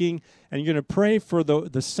speaking, and you're going to pray for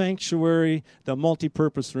the sanctuary, the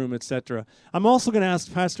multipurpose room, etc. I'm also going to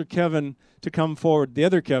ask Pastor Kevin to come forward, the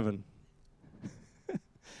other Kevin.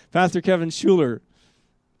 Pastor Kevin Schuler,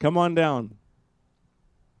 come on down.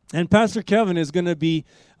 And Pastor Kevin is going to be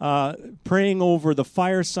praying over the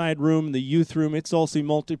fireside room, the youth room. It's also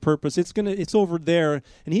multi-purpose. It's over there,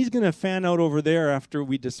 and he's going to fan out over there after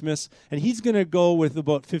we dismiss. And he's going to go with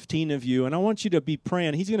about 15 of you. And I want you to be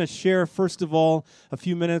praying. He's going to share, first of all, a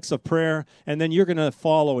few minutes of prayer, and then you're going to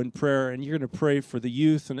follow in prayer, and you're going to pray for the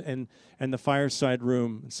youth and the fireside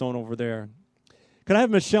room and so on over there. Could I have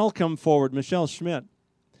Michelle come forward? Michelle Schmidt.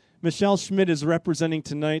 Michelle Schmidt is representing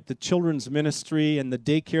tonight the children's ministry and the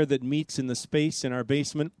daycare that meets in the space in our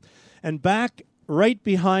basement. And back right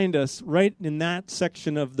behind us, right in that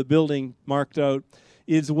section of the building marked out,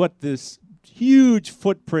 is what this huge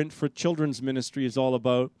footprint for children's ministry is all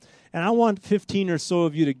about. And I want 15 or so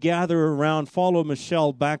of you to gather around, follow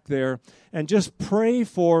Michelle back there, and just pray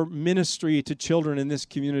for ministry to children in this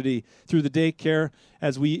community through the daycare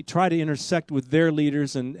as we try to intersect with their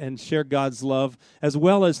leaders and share God's love, as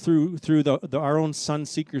well as through our own Sun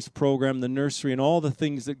Seekers program, the nursery, and all the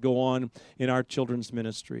things that go on in our children's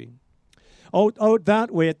ministry. Out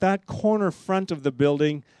that way, at that corner front of the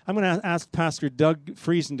building, I'm going to ask Pastor Doug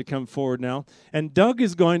Friesen to come forward now. And Doug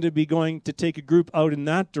is going to take a group out in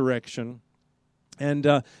that direction.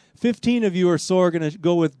 And 15 of you or so are going to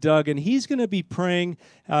go with Doug, and he's going to be praying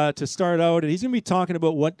to start out, and he's going to be talking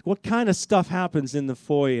about what kind of stuff happens in the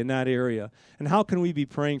foyer in that area, and how can we be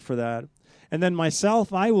praying for that. And then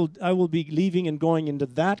myself, I will be leaving and going into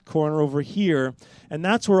that corner over here, and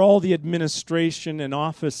that's where all the administration and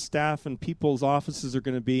office staff and people's offices are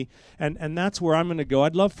going to be, and that's where I'm going to go.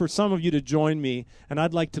 I'd love for some of you to join me, and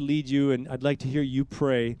I'd like to lead you, and I'd like to hear you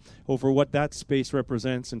pray over what that space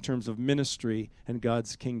represents in terms of ministry and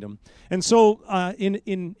God's kingdom. And so,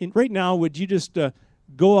 in right now, would you just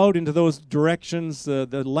go out into those directions?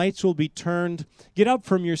 The lights will be turned. Get up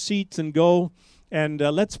from your seats and go. And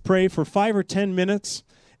let's pray for 5 or 10 minutes,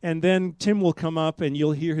 and then Tim will come up, and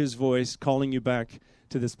you'll hear his voice calling you back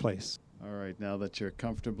to this place. All right, now that you're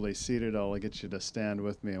comfortably seated, I'll get you to stand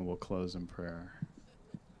with me, and we'll close in prayer.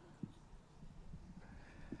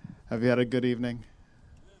 Have you had a good evening?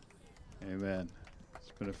 Amen.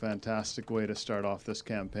 It's been a fantastic way to start off this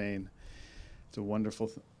campaign. It's a wonderful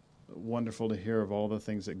to hear of all the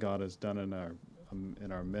things that God has done in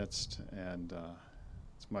in our midst, and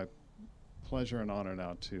it's my pleasure and honor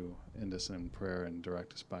now to end us in prayer and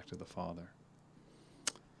direct us back to the Father.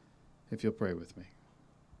 If you'll pray with me.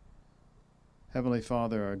 Heavenly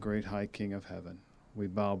Father, our great high King of heaven, we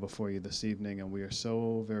bow before you this evening, and we are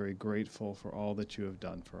so very grateful for all that you have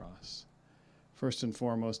done for us. First and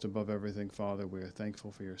foremost, above everything, Father, we are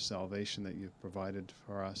thankful for your salvation that you've provided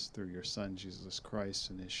for us through your Son, Jesus Christ,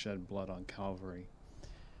 and his shed blood on Calvary.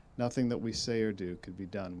 Nothing that we say or do could be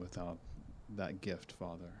done without that gift,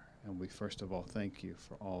 Father. And we first of all thank you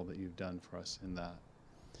for all that you've done for us in that.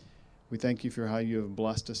 We thank you for how you have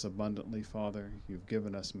blessed us abundantly, Father. You've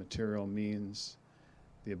given us material means,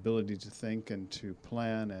 the ability to think and to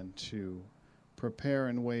plan and to prepare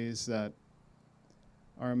in ways that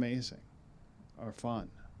are amazing, are fun,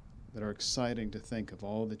 that are exciting to think of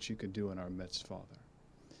all that you could do in our midst, Father.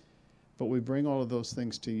 But we bring all of those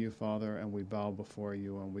things to you, Father, and we bow before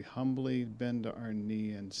you, and we humbly bend our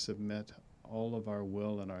knee and submit all of our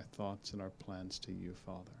will and our thoughts and our plans to you,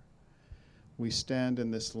 Father. We stand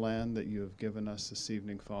in this land that you have given us this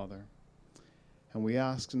evening, Father, and we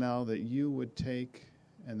ask now that you would take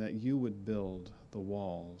and that you would build the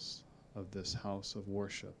walls of this house of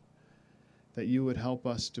worship, that you would help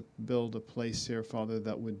us to build a place here, Father,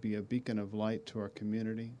 that would be a beacon of light to our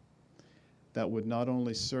community, that would not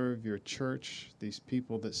only serve your church, these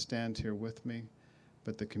people that stand here with me,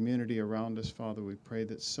 but the community around us, Father. We pray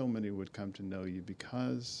that so many would come to know you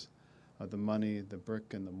because of the money, the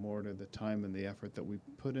brick and the mortar, the time and the effort that we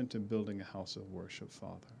put into building a house of worship,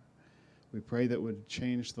 Father. We pray that would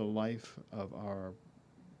change the life of our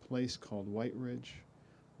place called White Ridge.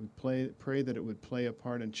 We pray that it would play a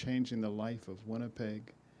part in changing the life of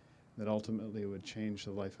Winnipeg, that ultimately it would change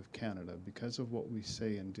the life of Canada because of what we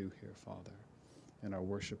say and do here, Father, in our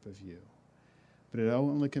worship of you. But it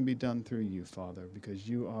only can be done through you, Father, because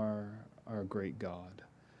you are our great God.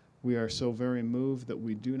 We are so very moved that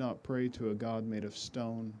we do not pray to a God made of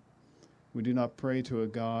stone. We do not pray to a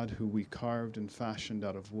God who we carved and fashioned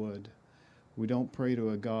out of wood. We don't pray to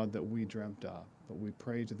a God that we dreamt up, but we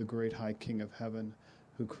pray to the great high King of heaven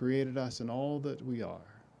who created us and all that we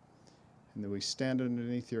are. And that we stand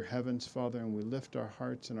underneath your heavens, Father, and we lift our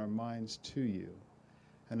hearts and our minds to you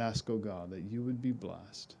and ask, O God, that you would be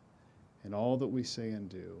blessed in all that we say and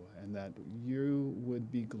do, and that you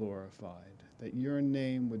would be glorified, that your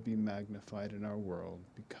name would be magnified in our world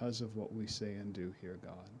because of what we say and do here,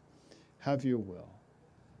 God. Have your will.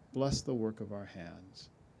 Bless the work of our hands.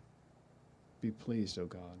 Be pleased, O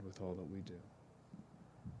God, with all that we do.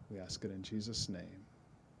 We ask it in Jesus' name.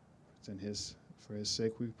 It's for his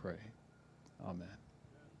sake we pray. Amen.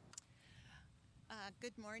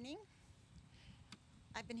 Good morning.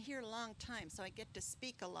 I've been here a long time, so I get to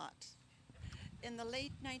speak a lot. In the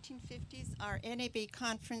late 1950s, our NAB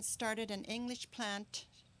conference started an English plant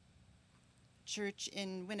church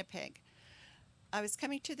in Winnipeg. I was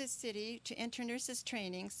coming to this city to enter nurses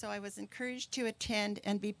training, so I was encouraged to attend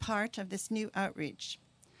and be part of this new outreach.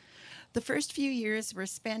 The first few years were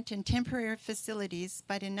spent in temporary facilities,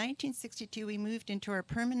 but in 1962 we moved into our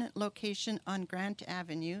permanent location on Grant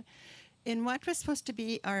Avenue in what was supposed to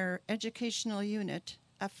be our educational unit,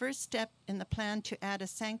 a first step in the plan to add a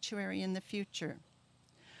sanctuary in the future.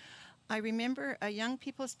 I remember a young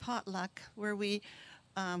people's potluck where we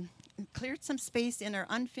cleared some space in our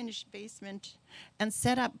unfinished basement and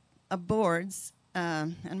set up boards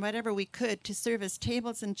and whatever we could to serve as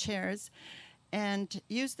tables and chairs, and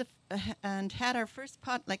had our first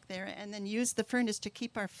potluck there, and then used the furnace to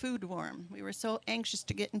keep our food warm. We were so anxious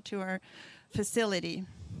to get into our facility.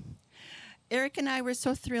 Eric and I were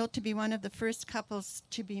so thrilled to be one of the first couples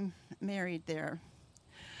to be married there.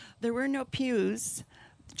 There were no pews,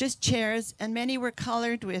 just chairs, and many were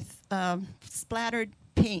colored with splattered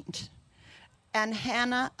paint. And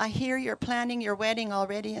Hannah, I hear you're planning your wedding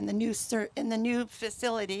already in the new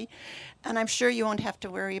facility, and I'm sure you won't have to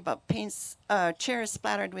worry about chairs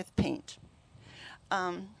splattered with paint.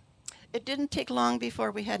 It didn't take long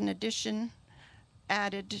before we had an addition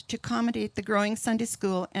added to accommodate the growing Sunday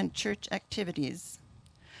school and church activities.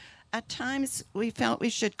 At times, we felt we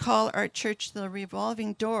should call our church the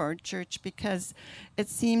Revolving Door Church because it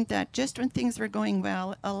seemed that just when things were going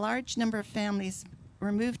well, a large number of families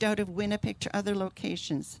were moved out of Winnipeg to other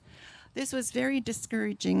locations. This was very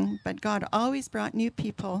discouraging, but God always brought new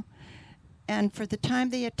people, and for the time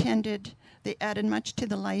they attended, they added much to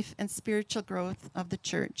the life and spiritual growth of the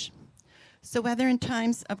church. So whether in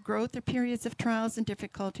times of growth or periods of trials and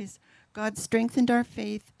difficulties, God strengthened our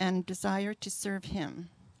faith and desire to serve him.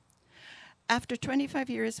 After 25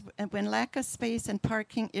 years, when lack of space and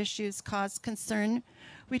parking issues caused concern,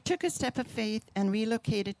 we took a step of faith and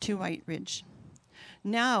relocated to White Ridge.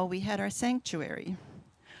 Now we had our sanctuary.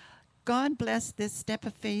 God blessed this step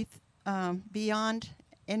of faith beyond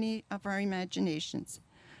any of our imaginations.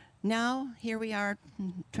 Now, here we are,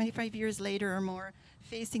 25 years later or more,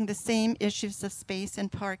 facing the same issues of space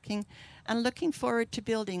and parking, and looking forward to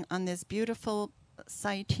building on this beautiful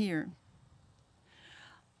site here.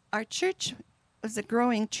 Our church was a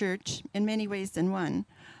growing church in many ways than one.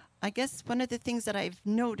 I guess one of the things that I've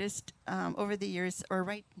noticed over the years, or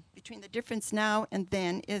right between the difference now and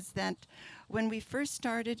then, is that when we first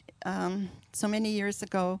started so many years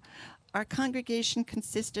ago, our congregation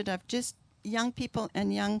consisted of just young people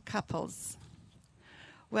and young couples.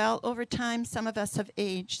 Well, over time, some of us have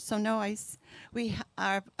aged, so now we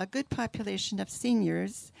are a good population of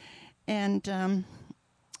seniors, and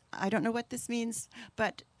I don't know what this means,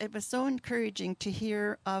 but it was so encouraging to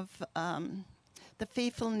hear of the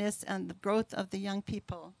faithfulness and the growth of the young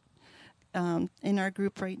people in our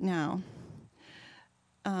group right now.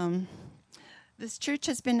 This church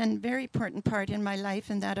has been a very important part in my life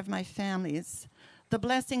and that of my family's. The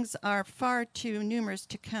blessings are far too numerous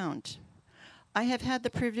to count. I have had the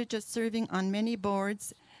privilege of serving on many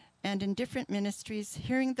boards and in different ministries,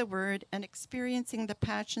 hearing the word and experiencing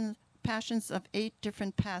the passions of 8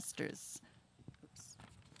 different pastors.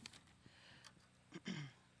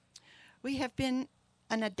 We have been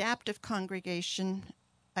an adaptive congregation,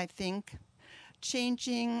 I think,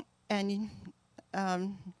 changing and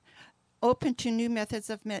open to new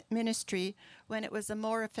methods of ministry when it was a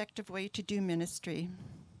more effective way to do ministry.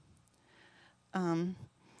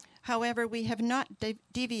 However, we have not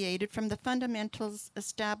deviated from the fundamentals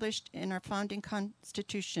established in our founding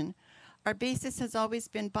constitution. Our basis has always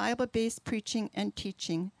been Bible-based preaching and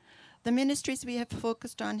teaching. The ministries we have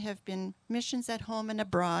focused on have been missions at home and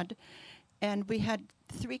abroad, and we had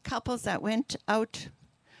 3 couples that went out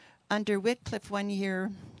under Wycliffe one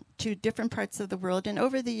year to different parts of the world, and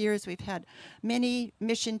over the years we've had many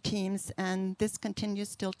mission teams, and this continues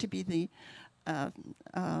still to be the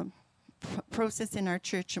process in our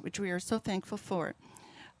church, which we are so thankful for.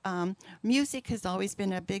 Music has always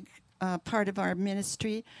been a big part of our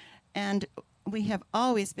ministry, and we have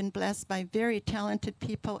always been blessed by very talented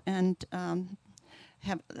people and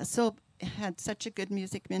have so had such a good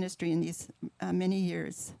music ministry in these many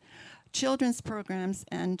years. Children's programs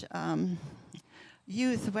and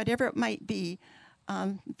youth, whatever it might be,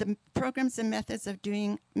 the programs and methods of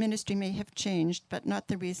doing ministry may have changed, but not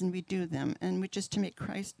the reason we do them, and which is to make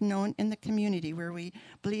Christ known in the community where we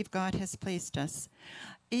believe God has placed us.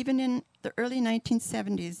 Even in the early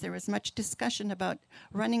 1970s, there was much discussion about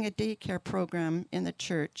running a daycare program in the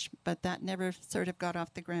church, but that never sort of got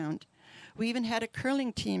off the ground. We even had a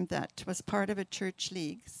curling team that was part of a church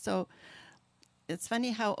league. So it's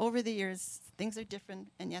funny how over the years, things are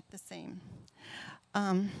different and yet the same.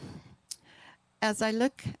 As I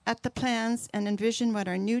look at the plans and envision what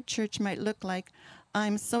our new church might look like,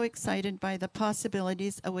 I'm so excited by the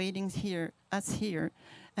possibilities awaiting us here.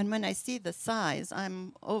 And when I see the size,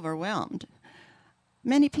 I'm overwhelmed.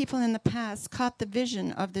 Many people in the past caught the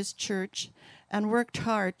vision of this church and worked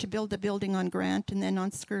hard to build the building on Grant and then on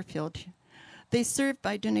Scurfield. They served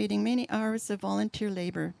by donating many hours of volunteer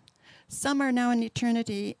labor. Some are now in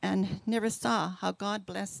eternity and never saw how God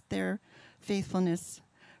blessed their faithfulness.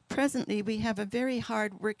 Presently, we have a very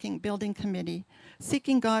hard-working building committee,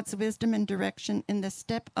 seeking God's wisdom and direction in the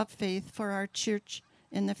step of faith for our church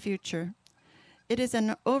in the future. It is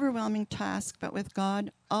an overwhelming task, but with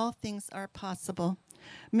God, all things are possible.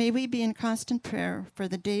 May we be in constant prayer for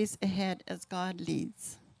the days ahead as God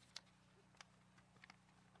leads.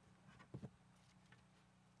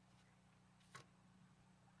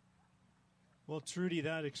 Well, Trudy,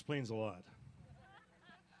 that explains a lot.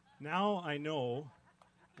 Now I know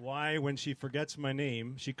why, when she forgets my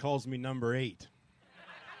name, she calls me number 8.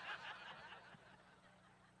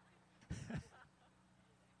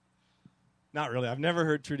 Not really. I've never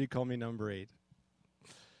heard Trudy call me number 8.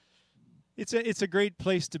 It's a great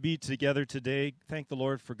place to be together today. Thank the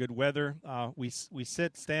Lord for good weather. We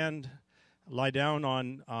sit, stand, lie down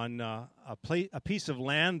on a piece of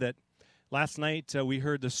land that last night we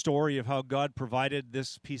heard the story of how God provided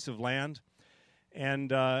this piece of land.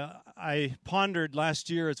 And I pondered last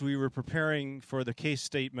year as we were preparing for the case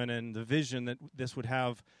statement and the vision that this would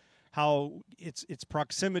have, how its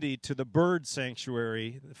proximity to the bird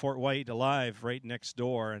sanctuary, Fort White Alive, right next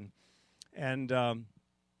door, and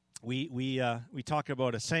we talk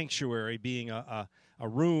about a sanctuary being a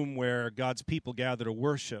room where God's people gather to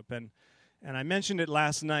worship, and I mentioned it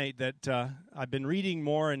last night that I've been reading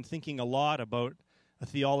more and thinking a lot about a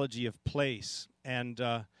theology of place, and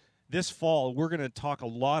this fall we're going to talk a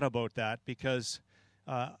lot about that because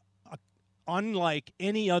unlike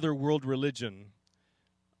any other world religion,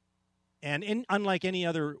 and unlike any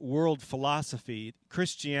other world philosophy,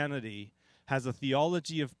 Christianity has a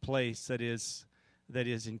theology of place that is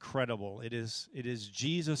incredible. It is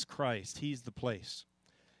Jesus Christ. He's the place.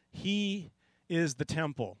 He is the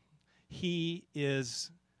temple. He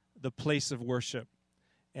is the place of worship.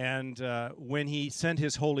 And when he sent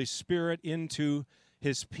his Holy Spirit into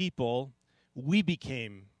his people, we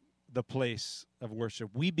became the place of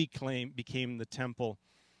worship. We became the temple.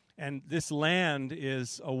 And this land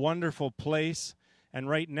is a wonderful place. And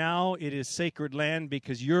right now it is sacred land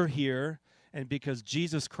because you're here and because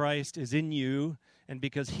Jesus Christ is in you and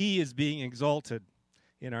because he is being exalted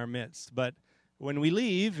in our midst. But when we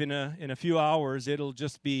leave in a few hours, it'll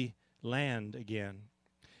just be land again.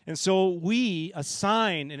 And so we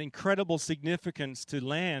assign an incredible significance to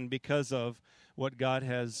land because of what God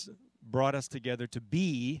has brought us together to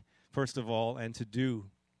be, first of all, and to do.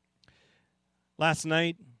 Last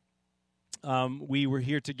night, we were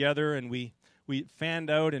here together and we fanned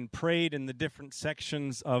out and prayed in the different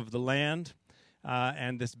sections of the land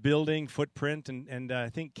and this building footprint. And I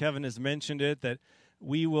think Kevin has mentioned it, that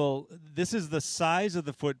this is the size of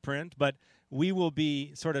the footprint, but we will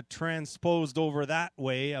be sort of transposed over that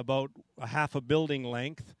way about a half a building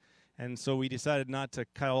length. And so we decided not to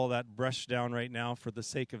cut all that brush down right now for the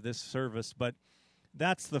sake of this service. But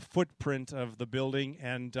that's the footprint of the building,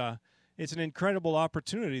 and it's an incredible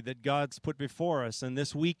opportunity that God's put before us. And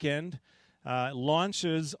this weekend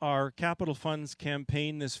launches our Capital Funds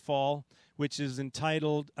campaign this fall, which is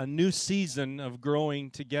entitled A New Season of Growing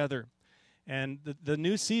Together. And the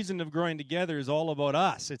new season of growing together is all about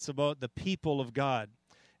us. It's about the people of God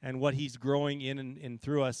and what he's growing in and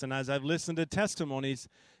through us. And as I've listened to testimonies,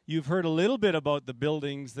 you've heard a little bit about the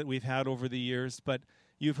buildings that we've had over the years, but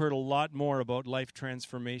you've heard a lot more about life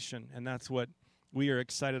transformation, and that's what we are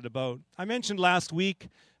excited about. I mentioned last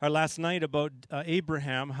night about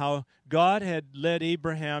Abraham, how God had led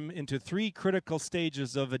Abraham into 3 critical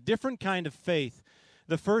stages of a different kind of faith.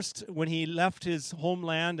 The first, when he left his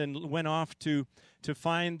homeland and went off to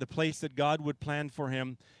find the place that God would plan for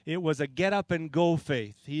him, it was a get-up-and-go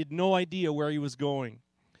faith. He had no idea where he was going.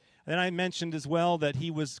 Then I mentioned as well that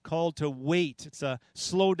he was called to wait. It's a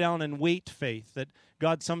slow down and wait faith, that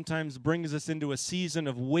God sometimes brings us into a season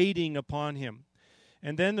of waiting upon him.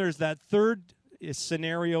 And then there's that third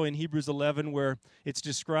scenario in Hebrews 11 where it's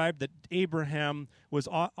described that Abraham was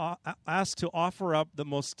asked to offer up the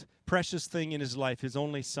most precious thing in his life, his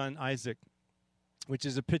only son Isaac, which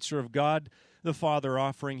is a picture of God the Father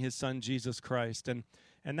offering his son Jesus Christ. And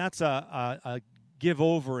that's a give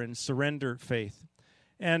over and surrender faith.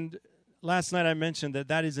 And last night I mentioned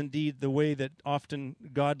that is indeed the way that often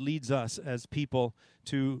God leads us as people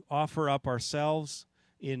to offer up ourselves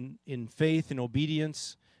in faith and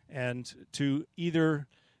obedience, and to either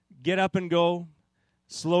get up and go,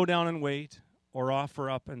 slow down and wait, or offer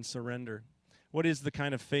up and surrender. What is the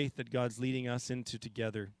kind of faith that God's leading us into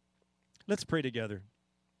together? Let's pray together.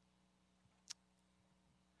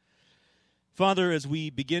 Father, as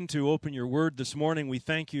we begin to open your word this morning, we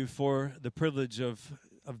thank you for the privilege of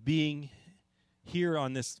being here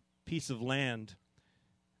on this piece of land.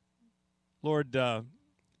 Lord,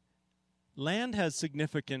 land has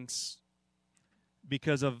significance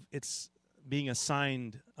because of its being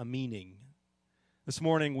assigned a meaning. This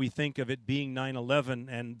morning we think of it being 9/11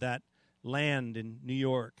 and that land in New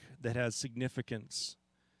York that has significance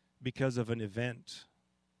because of an event.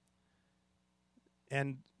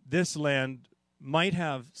 And this land might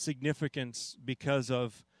have significance because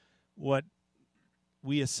of what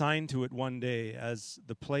we assign to it one day as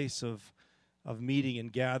the place of meeting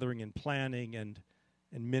and gathering and planning and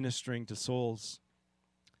ministering to souls.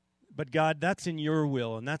 But God, that's in your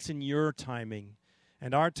will and that's in your timing,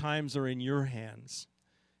 and our times are in your hands.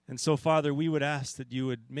 And so, Father, we would ask that you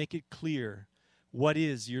would make it clear what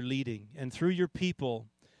is your leading, and through your people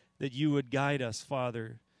that you would guide us,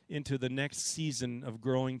 Father, into the next season of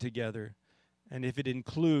growing together. And if it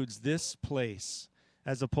includes this place,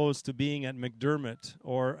 as opposed to being at McDermott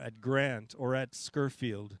or at Grant or at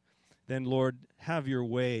Scurfield, then, Lord, have your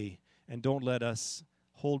way, and don't let us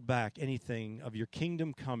hold back anything of your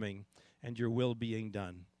kingdom coming and your will being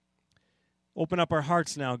done. Open up our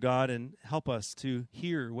hearts now, God, and help us to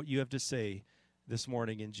hear what you have to say this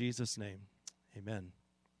morning in Jesus' name. Amen.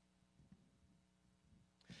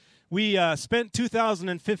 We spent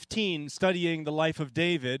 2015 studying the life of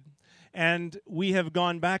David, and we have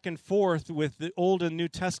gone back and forth with the Old and New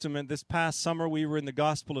Testament. This past summer, we were in the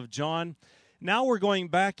Gospel of John. Now we're going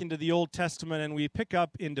back into the Old Testament, and we pick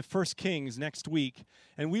up into 1 Kings next week,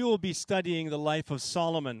 and we will be studying the life of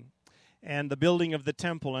Solomon. and the building of the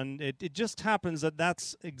temple. And it just happens that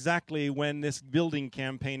that's exactly when this building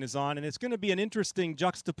campaign is on. And it's going to be an interesting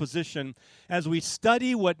juxtaposition as we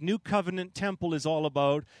study what New Covenant Temple is all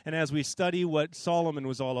about and as we study what Solomon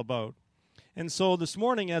was all about. And so this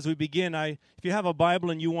morning as we begin, if you have a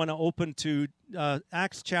Bible and you want to open to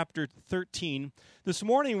Acts chapter 13, this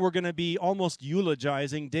morning we're going to be almost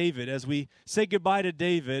eulogizing David as we say goodbye to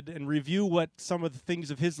David and review what some of the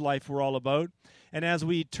things of his life were all about. And as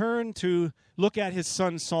we turn to look at his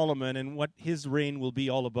son Solomon and what his reign will be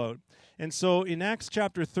all about. And so in Acts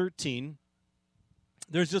chapter 13,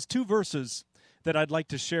 there's just 2 verses that I'd like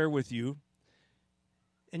to share with you.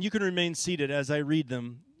 And you can remain seated as I read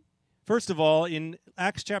them. First of all, in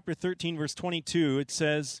Acts chapter 13, verse 22, it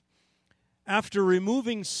says, "After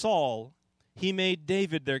removing Saul, he made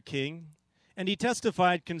David their king, and he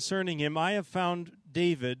testified concerning him, 'I have found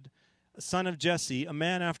David, son of Jesse, a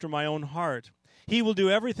man after my own heart. He will do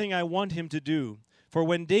everything I want him to do. For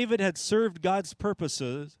when David had served God's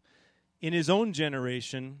purposes in his own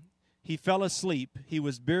generation, he fell asleep. He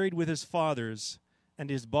was buried with his fathers, and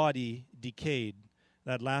his body decayed.'"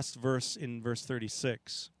 That last verse in verse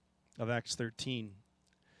 36 of Acts 13.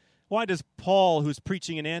 Why does Paul, who's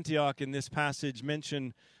preaching in Antioch in this passage,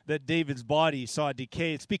 mention that David's body saw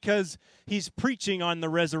decay? It's because he's preaching on the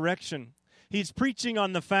resurrection. He's preaching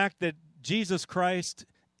on the fact that Jesus Christ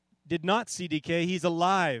did not see decay. He's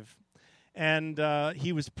alive. And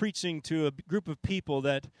he was preaching to a group of people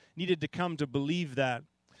that needed to come to believe that.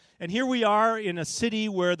 And here we are in a city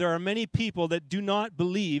where there are many people that do not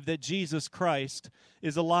believe that Jesus Christ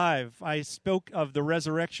is alive. I spoke of the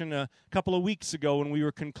resurrection a couple of weeks ago when we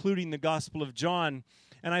were concluding the Gospel of John.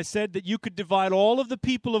 And I said that you could divide all of the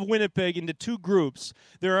people of Winnipeg into 2 groups.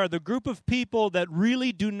 There are the group of people that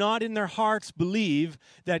really do not in their hearts believe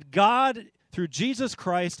that God, through Jesus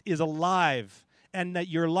Christ, is alive and that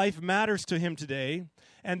your life matters to him today.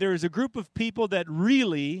 And there is a group of people that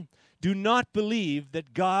really do not believe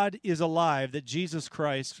that God is alive, that Jesus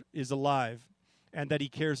Christ is alive, and that he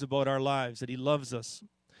cares about our lives, that he loves us.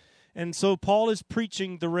 And so Paul is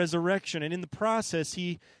preaching the resurrection, and in the process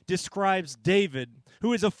he describes David,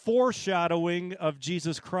 who is a foreshadowing of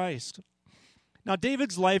Jesus Christ. Now,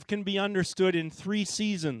 David's life can be understood in 3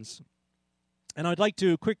 seasons. And I'd like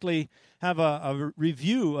to quickly have a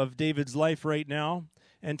review of David's life right now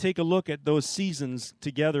and take a look at those seasons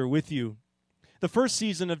together with you. The first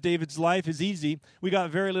season of David's life is easy. We got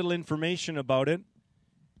very little information about it.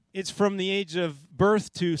 It's from the age of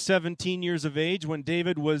birth to 17 years of age when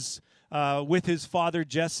David was with his father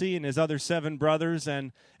Jesse and his other 7 brothers.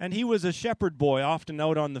 And he was a shepherd boy, often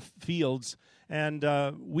out on the fields. And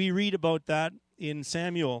we read about that in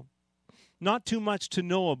Samuel. Not too much to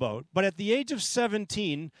know about. But at the age of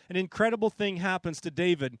 17, an incredible thing happens to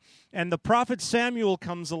David. And the prophet Samuel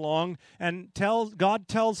comes along and God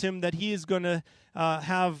tells him that he is going to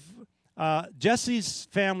have, Jesse's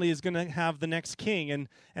family is going to have the next king. And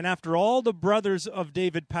after all the brothers of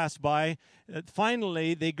David pass by,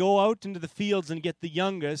 finally they go out into the fields and get the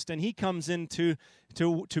youngest. And he comes in to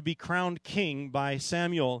be crowned king by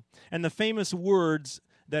Samuel. And the famous words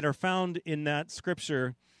that are found in that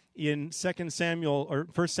scripture in 2 Samuel or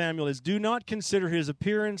 1 Samuel is, "Do not consider his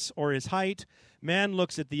appearance or his height. Man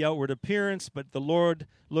looks at the outward appearance, but the Lord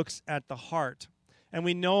looks at the heart." And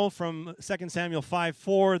we know from 2 Samuel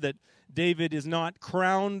 5:4 that David is not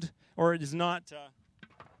crowned or does not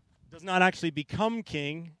actually become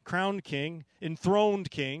king, crowned king,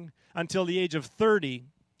 enthroned king until the age of 30.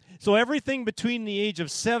 So everything between the age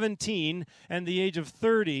of 17 and the age of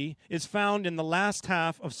 30 is found in the last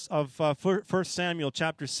half of 1 Samuel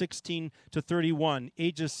chapter 16 to 31,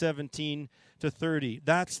 ages 17 to 30.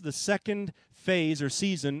 That's the second phase or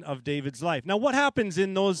season of David's life. Now, what happens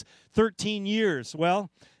in those 13 years?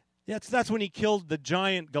 Well, that's when he killed the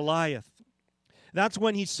giant Goliath. That's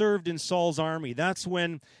when he served in Saul's army. That's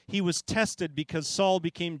when he was tested because Saul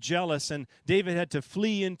became jealous and David had to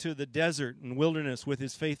flee into the desert and wilderness with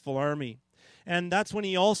his faithful army. And that's when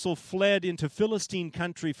he also fled into Philistine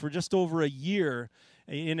country for just over a year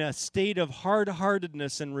in a state of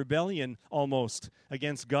hard-heartedness and rebellion almost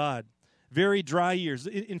against God. Very dry years.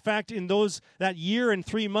 In fact, in that year and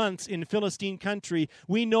 3 months in Philistine country,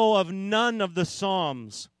 we know of none of the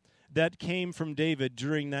Psalms that came from David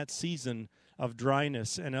during that season of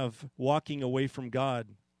dryness and of walking away from God.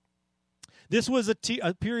 This was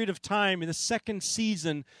a period of time in the second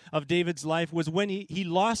season of David's life was when he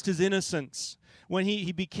lost his innocence, when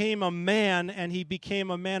he became a man and he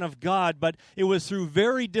became a man of God, but it was through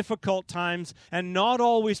very difficult times and not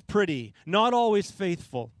always pretty, not always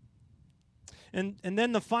faithful. And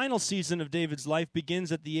then the final season of David's life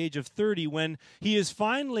begins at the age of 30 when he is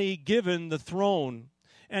finally given the throne.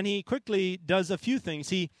 And he quickly does a few things.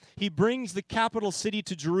 He brings the capital city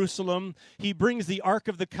to Jerusalem. He brings the Ark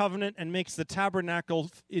of the Covenant and makes the tabernacle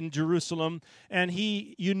in Jerusalem. And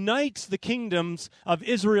he unites the kingdoms of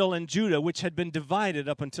Israel and Judah, which had been divided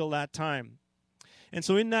up until that time. And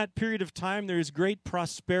so in that period of time, there is great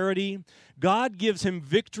prosperity. God gives him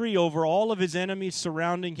victory over all of his enemies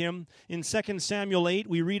surrounding him. In 2 Samuel 8,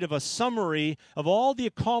 we read of a summary of all the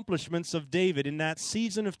accomplishments of David in that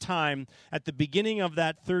season of time at the beginning of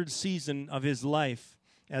that third season of his life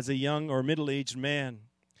as a young or middle-aged man.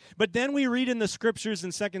 But then we read in the scriptures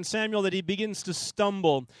in 2 Samuel that he begins to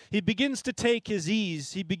stumble. He begins to take his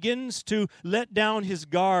ease. He begins to let down his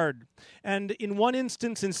guard. And in one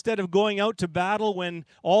instance, instead of going out to battle when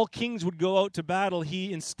all kings would go out to battle,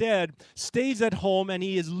 he instead stays at home and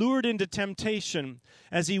he is lured into temptation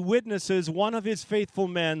as he witnesses one of his faithful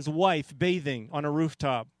men's wife bathing on a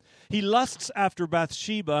rooftop. He lusts after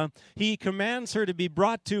Bathsheba. He commands her to be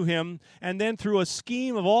brought to him, and then through a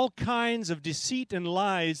scheme of all kinds of deceit and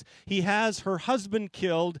lies, he has her husband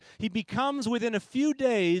killed. He becomes, within a few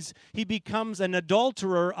days, he becomes an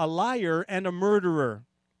adulterer, a liar, and a murderer.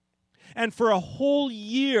 And for a whole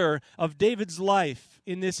year of David's life,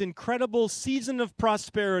 in this incredible season of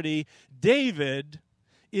prosperity, David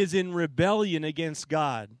is in rebellion against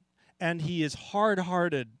God, and he is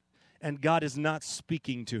hard-hearted. And God is not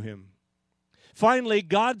speaking to him. Finally,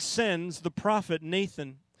 God sends the prophet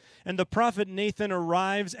Nathan. And the prophet Nathan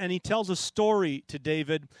arrives and he tells a story to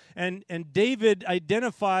David. And David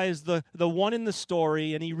identifies the one in the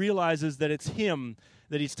story and he realizes that it's him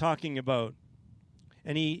that he's talking about.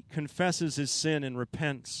 And he confesses his sin and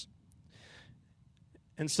repents.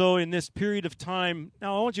 And so in this period of time,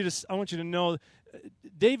 now I want you to know,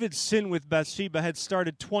 David's sin with Bathsheba had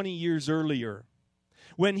started 20 years earlier,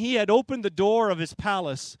 when he had opened the door of his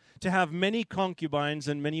palace to have many concubines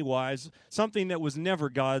and many wives, something that was never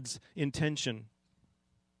God's intention.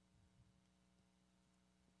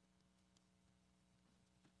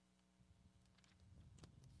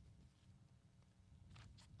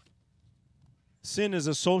 Sin is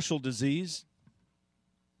a social disease.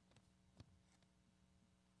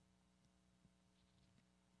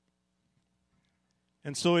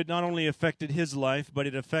 And so it not only affected his life, but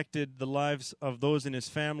it affected the lives of those in his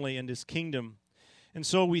family and his kingdom. And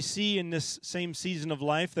so we see in this same season of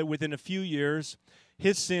life that within a few years,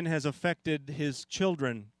 his sin has affected his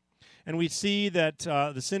children. And we see that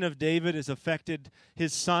the sin of David has affected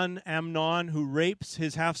his son Amnon, who rapes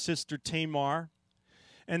his half-sister Tamar.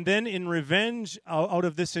 And then in revenge out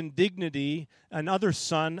of this indignity, another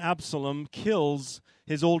son, Absalom, kills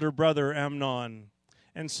his older brother Amnon.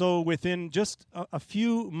 And so within just a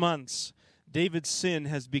few months, David's sin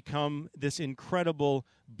has become this incredible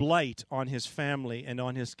blight on his family and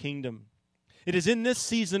on his kingdom. It is in this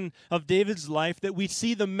season of David's life that we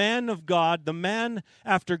see the man of God, the man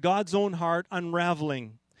after God's own heart,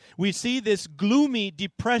 unraveling. We see this gloomy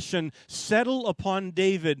depression settle upon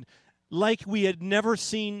David like we had never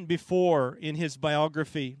seen before in his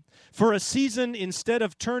biography. For a season, instead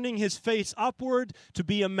of turning his face upward to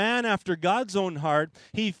be a man after God's own heart,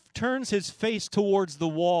 he turns his face towards the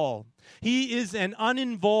wall. He is an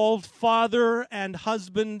uninvolved father and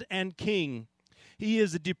husband and king. He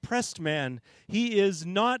is a depressed man. He is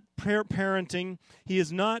not parenting. He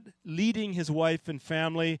is not leading his wife and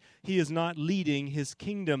family. He is not leading his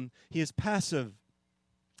kingdom. He is passive.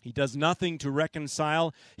 He does nothing to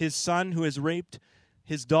reconcile his son who has raped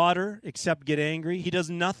his daughter except get angry. He does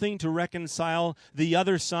nothing to reconcile the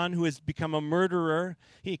other son who has become a murderer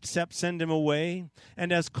except send him away.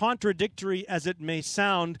 And as contradictory as it may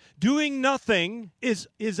sound, doing nothing is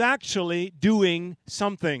actually doing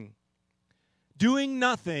something. Doing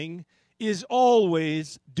nothing is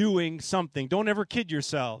always doing something. Don't ever kid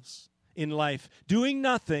yourselves in life. Doing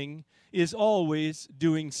nothing is always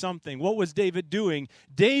doing something. What was David doing?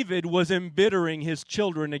 David was embittering his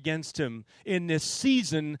children against him in this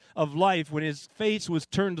season of life when his face was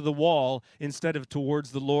turned to the wall instead of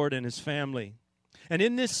towards the Lord and his family. And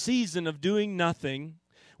in this season of doing nothing,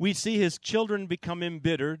 we see his children become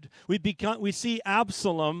embittered. We see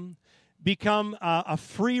Absalom become a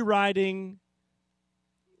free-riding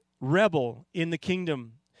rebel in the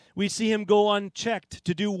kingdom. We see him go unchecked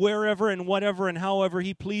to do wherever and whatever and however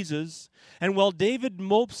he pleases. And while David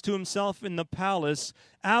mopes to himself in the palace,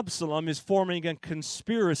 Absalom is forming a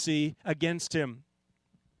conspiracy against him.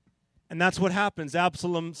 And that's what happens.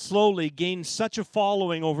 Absalom slowly gains such a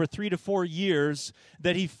following over 3 to 4 years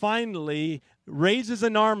that he finally raises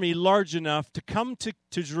an army large enough to come to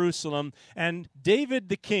Jerusalem, and David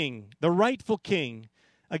the king, the rightful king,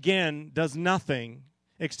 again does nothing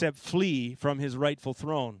except flee from his rightful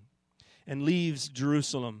throne and leaves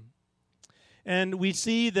Jerusalem. And we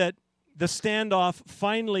see that the standoff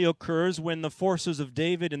finally occurs when the forces of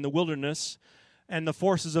David in the wilderness and the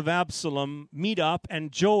forces of Absalom meet up,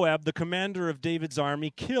 and Joab, the commander of David's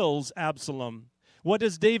army, kills Absalom. What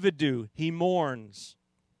does David do? He mourns.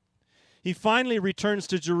 He finally returns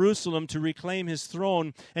to Jerusalem to reclaim his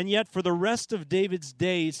throne, and yet for the rest of David's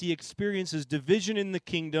days, he experiences division in the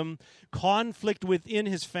kingdom, conflict within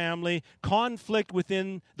his family, conflict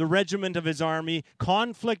within the regiment of his army,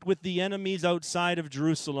 conflict with the enemies outside of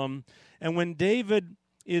Jerusalem. And when David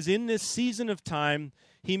is in this season of time,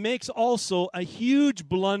 he makes also a huge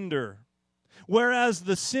blunder. Whereas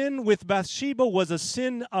the sin with Bathsheba was a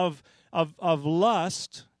sin of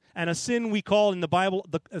lust, and a sin we call in the Bible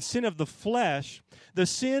a sin of the flesh, the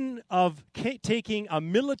sin of taking a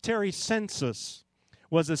military census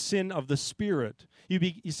was a sin of the spirit.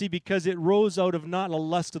 You see, because it rose out of not a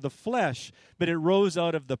lust of the flesh, but it rose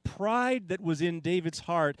out of the pride that was in David's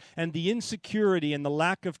heart and the insecurity and the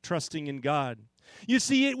lack of trusting in God. You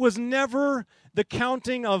see, it was never the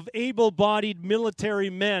counting of able-bodied military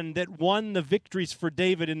men that won the victories for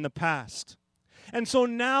David in the past. And so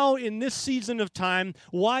now, in this season of time,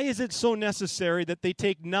 why is it so necessary that they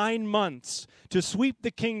take 9 months to sweep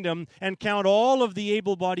the kingdom and count all of the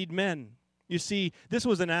able-bodied men? You see, this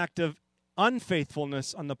was an act of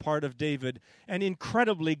unfaithfulness on the part of David, and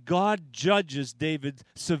incredibly, God judges David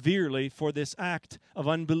severely for this act of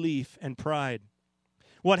unbelief and pride.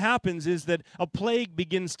 What happens is that a plague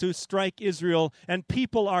begins to strike Israel, and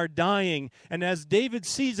people are dying. And as David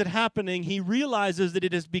sees it happening, he realizes that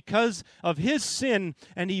it is because of his sin,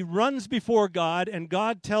 and he runs before God, and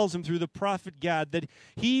God tells him through the prophet Gad that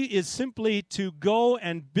he is simply to go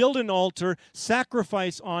and build an altar,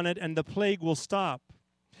 sacrifice on it, and the plague will stop.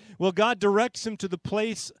 Well, God directs him to the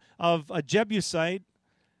place of a Jebusite,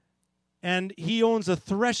 and he owns a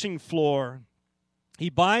threshing floor. He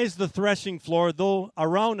buys the threshing floor, though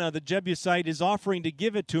Araunah, the Jebusite, is offering to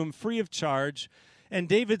give it to him free of charge. And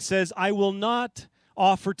David says, I will not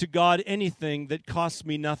offer to God anything that costs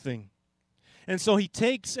me nothing. And so he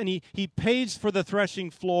takes and he pays for the threshing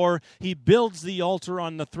floor. He builds the altar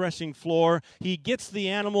on the threshing floor. He gets the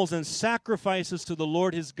animals and sacrifices to the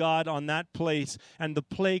Lord his God on that place, and the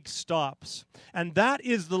plague stops. And that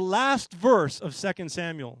is the last verse of 2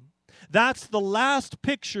 Samuel. That's the last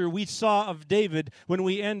picture we saw of David when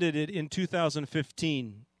we ended it in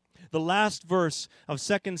 2015. The last verse of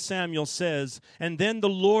 2 Samuel says, and then the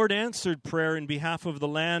Lord answered prayer in behalf of the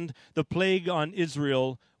land. The plague on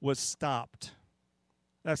Israel was stopped.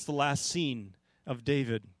 That's the last scene of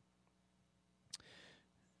David.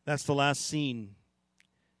 That's the last scene.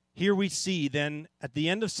 Here we see then at the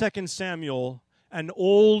end of 2 Samuel an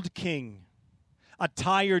old king, a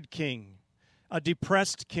tired king, a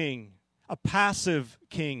depressed king, a passive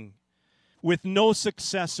king with no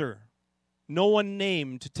successor, no one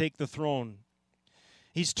named to take the throne.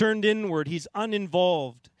 He's turned inward, he's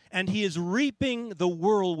uninvolved, and he is reaping the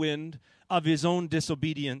whirlwind of his own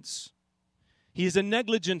disobedience. He is a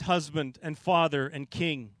negligent husband and father and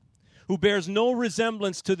king who bears no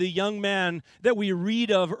resemblance to the young man that we read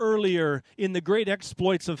of earlier in the great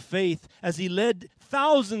exploits of faith as he led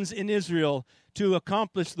thousands in Israel to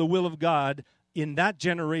accomplish the will of God in that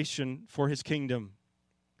generation for his kingdom.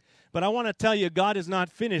 But I want to tell you, God is not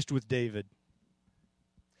finished with David.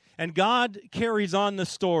 And God carries on the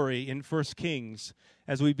story in 1 Kings.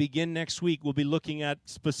 As we begin next week, we'll be looking at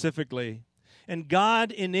specifically. And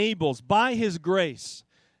God enables, by his grace,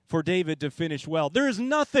 for David to finish well. There is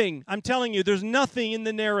nothing, I'm telling you, there's nothing in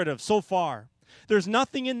the narrative so far. There's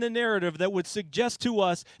nothing in the narrative that would suggest to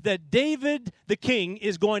us that David, the king,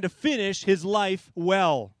 is going to finish his life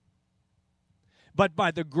well. But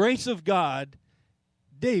by the grace of God,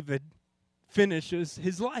 David finishes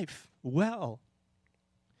his life well.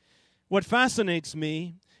 What fascinates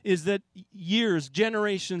me is that years,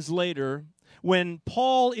 generations later, when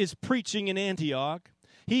Paul is preaching in Antioch,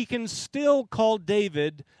 he can still call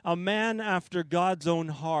David a man after God's own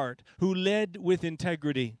heart, who led with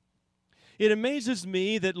integrity. It amazes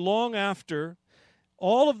me that long after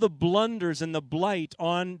all of the blunders and the blight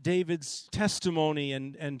on David's testimony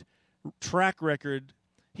and track record,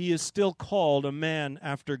 he is still called a man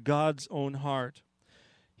after God's own heart.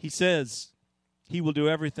 He says he will do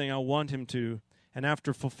everything I want him to, and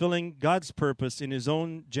after fulfilling God's purpose in his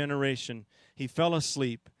own generation, he fell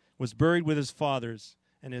asleep, was buried with his fathers,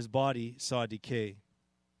 and his body saw decay.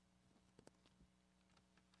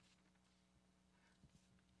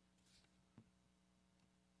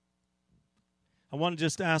 I want to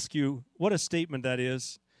just ask you what a statement that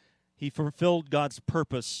is. He fulfilled God's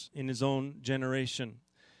purpose in his own generation.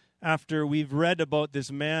 After we've read about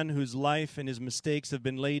this man whose life and his mistakes have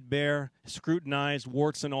been laid bare, scrutinized,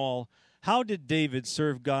 warts and all, how did David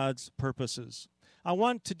serve God's purposes? I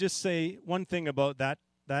want to just say one thing about that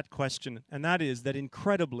question, and that is that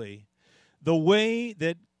incredibly, the way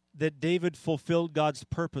that David fulfilled God's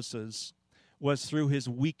purposes was through his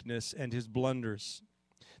weakness and his blunders.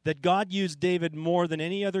 That God used David more than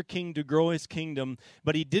any other king to grow his kingdom,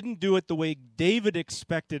 but he didn't do it the way David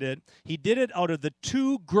expected it. He did it out of the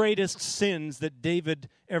two greatest sins that David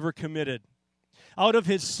ever committed. Out of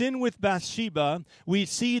his sin with Bathsheba, we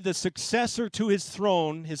see the successor to his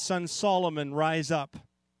throne, his son Solomon, rise up.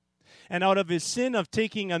 And out of his sin of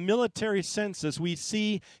taking a military census, we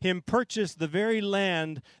see him purchase the very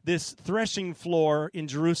land, this threshing floor in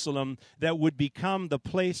Jerusalem, that would become the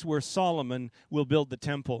place where Solomon will build the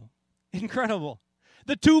temple. Incredible.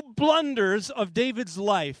 The two blunders of David's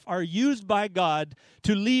life are used by God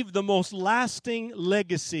to leave the most lasting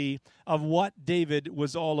legacy of what David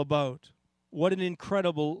was all about. What an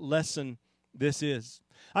incredible lesson this is.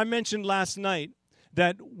 I mentioned last night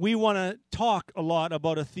that we want to talk a lot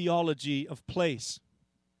about a theology of place.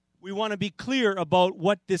 We want to be clear about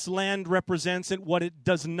what this land represents and what it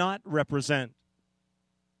does not represent.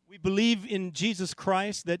 We believe in Jesus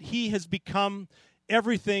Christ, that he has become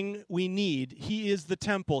everything we need. He is the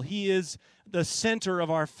temple. He is the center of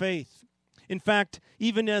our faith. In fact,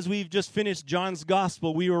 even as we've just finished John's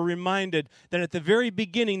gospel, we were reminded that at the very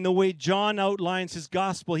beginning, the way John outlines his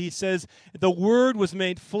gospel, he says, the Word was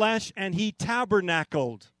made flesh and he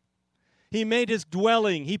tabernacled. He made his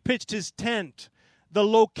dwelling. He pitched his tent. The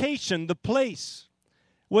location, the place,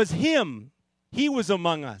 was him. He was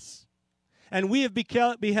among us. And we have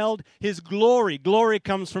beheld his glory. Glory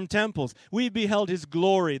comes from temples. We beheld his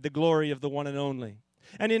glory, the glory of the one and only.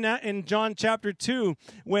 And in John chapter 2,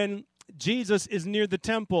 when Jesus is near the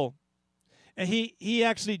temple, and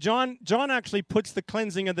John actually puts the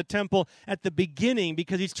cleansing of the temple at the beginning,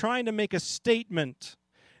 because he's trying to make a statement.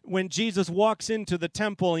 When Jesus walks into the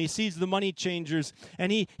temple and he sees the money changers,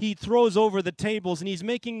 and he throws over the tables, and he's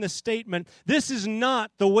making the statement, this is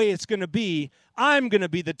not the way it's going to be. I'm going to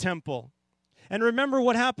be the temple. And remember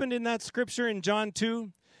what happened in that scripture in John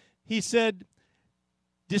 2? He said,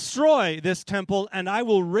 destroy this temple and I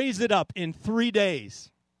will raise it up in 3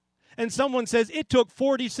 days. And someone says, it took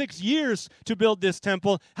 46 years to build this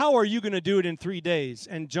temple. How are you going to do it in 3 days?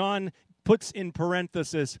 And John puts in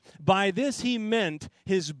parenthesis, by this he meant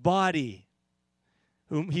his body,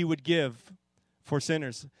 whom he would give for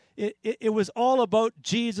sinners. It was all about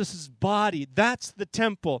Jesus' body. That's the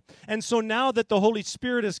temple. And so now that the Holy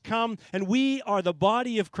Spirit has come and we are the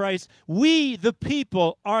body of Christ, we, the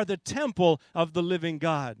people, are the temple of the living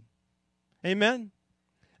God. Amen?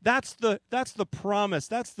 That's the promise.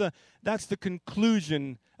 That's the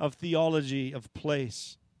conclusion of theology of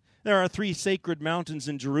place. There are 3 sacred mountains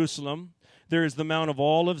in Jerusalem. There is the Mount of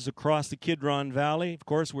Olives across the Kidron Valley, of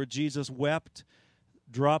course, where Jesus wept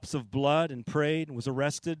drops of blood and prayed and was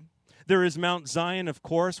arrested. There is Mount Zion, of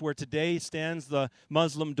course, where today stands the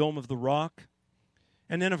Muslim Dome of the Rock.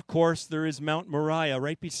 And then, of course, there is Mount Moriah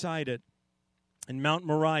right beside it. And Mount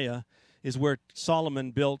Moriah is where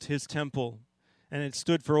Solomon built his temple. And it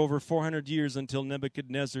stood for over 400 years until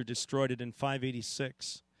Nebuchadnezzar destroyed it in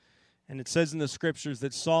 586. And it says in the scriptures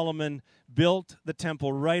that Solomon built the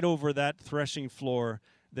temple right over that threshing floor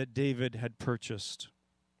that David had purchased.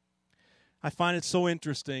 I find it so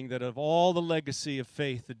interesting that of all the legacy of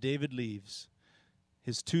faith that David leaves,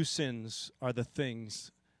 his 2 sins are the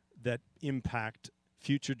things that impact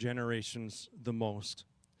future generations the most.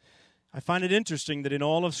 I find it interesting that in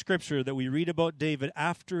all of Scripture that we read about David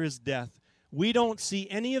after his death, we don't see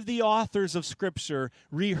any of the authors of Scripture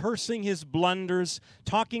rehearsing his blunders,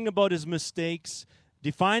 talking about his mistakes,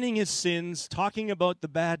 defining his sins, talking about the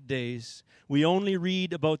bad days. We only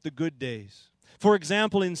read about the good days. For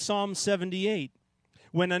example, in Psalm 78,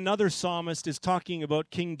 when another psalmist is talking about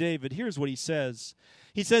King David, here's what he says.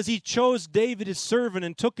 He says, he chose David his servant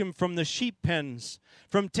and took him from the sheep pens.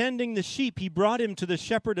 From tending the sheep, he brought him to the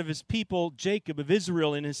shepherd of his people, Jacob of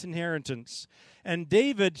Israel, in his inheritance. And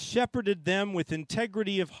David shepherded them with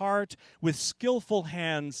integrity of heart, with skillful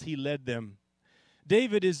hands he led them.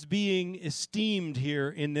 David is being esteemed here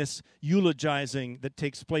in this eulogizing that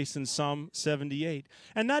takes place in Psalm 78.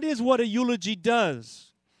 And that is what a eulogy does.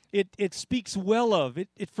 It speaks well of,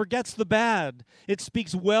 it forgets the bad. It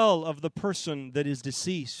speaks well of the person that is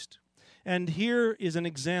deceased. And here is an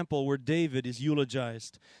example where David is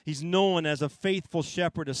eulogized. He's known as a faithful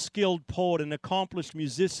shepherd, a skilled poet, an accomplished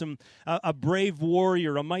musician, a brave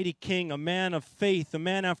warrior, a mighty king, a man of faith, a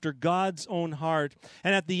man after God's own heart.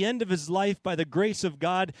 And at the end of his life, by the grace of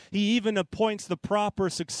God, he even appoints the proper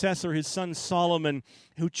successor, his son Solomon,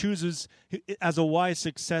 who chooses as a wise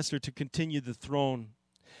successor to continue the throne.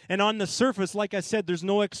 And on the surface, like I said, there's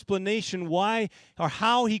no explanation why or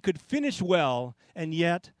how he could finish well, and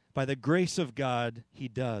yet, by the grace of God, he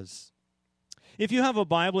does. If you have a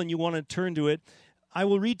Bible and you want to turn to it, I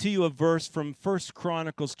will read to you a verse from 1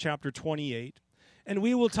 Chronicles chapter 28. And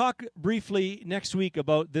we will talk briefly next week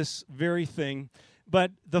about this very thing.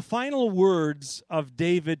 But the final words of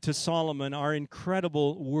David to Solomon are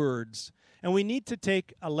incredible words, and we need to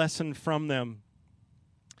take a lesson from them.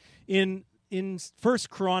 In 1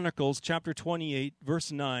 Chronicles chapter 28,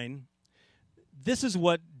 verse 9, this is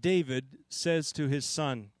what David says to his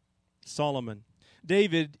son, Solomon.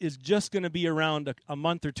 David is just going to be around a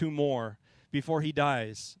month or two more before he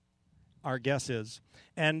dies, our guess is.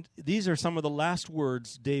 And these are some of the last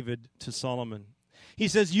words David to Solomon. He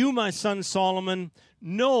says, "You, my son Solomon,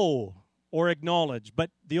 know or acknowledge," but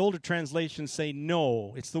the older translations say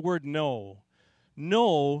know. It's the word know.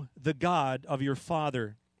 Know the God of your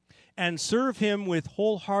father, and serve him with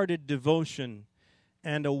wholehearted devotion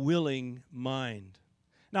and a willing mind.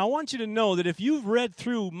 Now, I want you to know that if you've read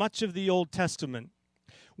through much of the Old Testament,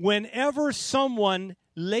 whenever someone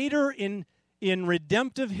later in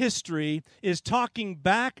redemptive history is talking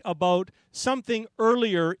back about something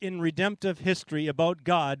earlier in redemptive history about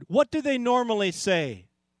God, what do they normally say?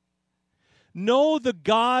 Know the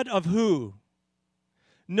God of who?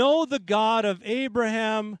 Know the God of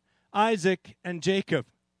Abraham, Isaac, and Jacob.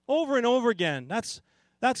 Over and over again. That's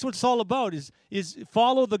what it's all about, is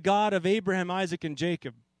follow the God of Abraham, Isaac, and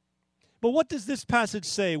Jacob. But what does this passage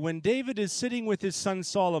say? When David is sitting with his son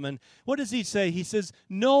Solomon, what does he say? He says,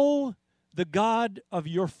 know the God of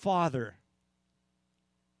your father.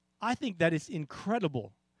 I think that is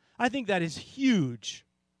incredible. I think that is huge.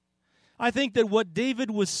 I think that what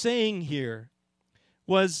David was saying here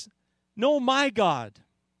was, know my God.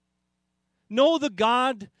 Know the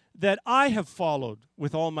God that I have followed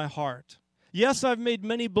with all my heart. Yes, I've made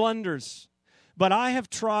many blunders, but I have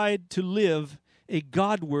tried to live a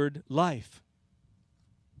Godward life.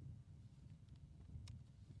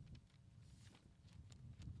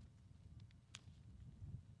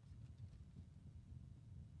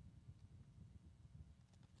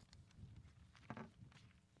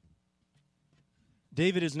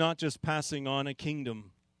 David is not just passing on a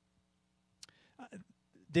kingdom.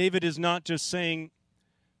 David is not just saying,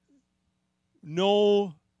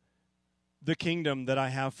 know the kingdom that I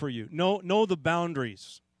have for you. Know the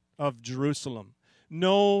boundaries of Jerusalem.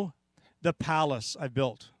 Know the palace I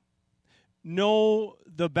built. Know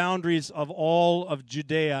the boundaries of all of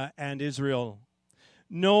Judea and Israel.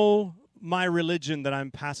 Know my religion that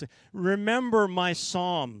I'm passing. Remember my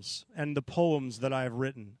psalms and the poems that I have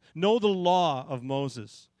written. Know the law of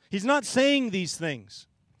Moses. He's not saying these things.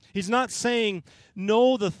 He's not saying,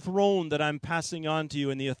 know the throne that I'm passing on to you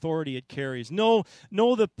and the authority it carries. Know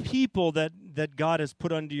the people that God has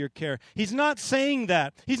put under your care. He's not saying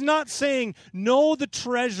that. He's not saying, know the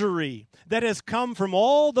treasury that has come from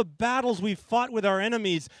all the battles we've fought with our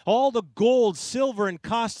enemies, all the gold, silver, and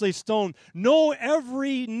costly stone. Know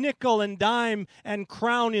every nickel and dime and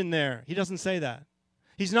crown in there. He doesn't say that.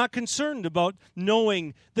 He's not concerned about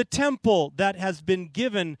knowing the temple that has been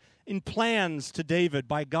given in plans to David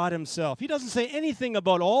by God himself. He doesn't say anything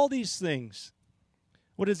about all these things.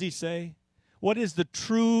 What does he say? What is the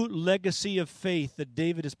true legacy of faith that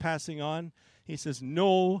David is passing on? He says,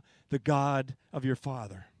 know the God of your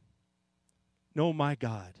father. Know my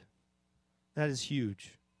God. That is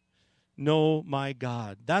huge. Know my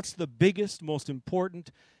God. That's the biggest, most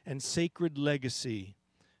important, and sacred legacy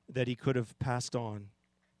that he could have passed on.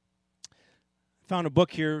 Found a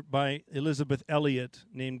book here by Elizabeth Elliot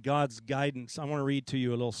named God's Guidance. I want to read to you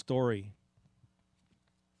a little story.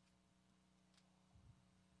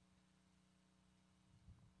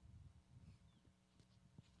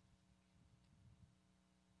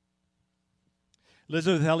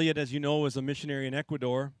 Elizabeth Elliot, as you know, was a missionary in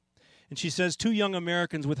Ecuador. And she says, 2 young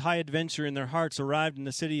Americans with high adventure in their hearts arrived in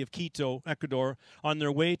the city of Quito, Ecuador, on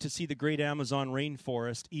their way to see the great Amazon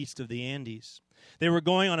rainforest east of the Andes. They were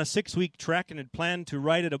going on a 6-week trek and had planned to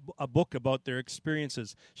write a book about their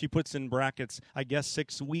experiences. She puts in brackets, I guess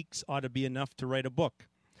 6 weeks ought to be enough to write a book.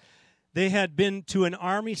 They had been to an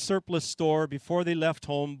army surplus store before they left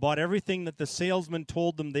home, bought everything that the salesman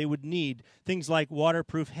told them they would need, things like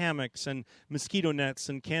waterproof hammocks and mosquito nets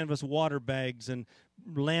and canvas water bags and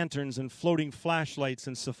lanterns and floating flashlights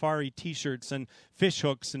and safari T-shirts and fish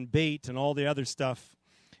hooks and bait and all the other stuff.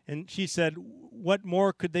 And she said, what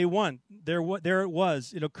more could they want? There it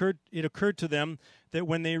was. It occurred to them that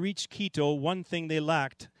when they reached Quito, one thing they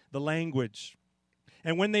lacked, the language.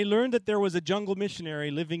 And when they learned that there was a jungle missionary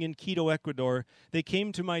living in Quito, Ecuador, they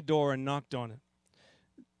came to my door and knocked on it.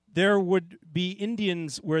 There would be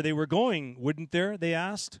Indians where they were going, wouldn't there? They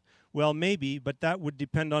asked. Well, maybe, but that would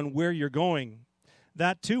depend on where you're going.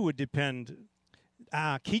 That too would depend.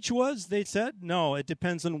 Quichuas, they said? No, it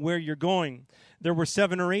depends on where you're going. There were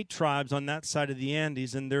 7 or 8 tribes on that side of the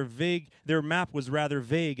Andes, and their map was rather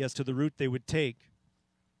vague as to the route they would take.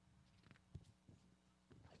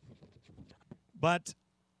 But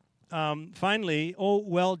finally,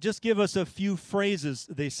 just give us a few phrases,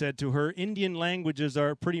 they said to her. Indian languages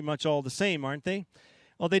are pretty much all the same, aren't they?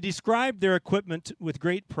 Well, they described their equipment with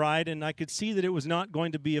great pride, and I could see that it was not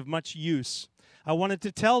going to be of much use. I wanted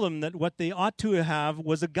to tell them that what they ought to have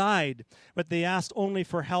was a guide, but they asked only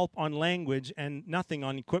for help on language and nothing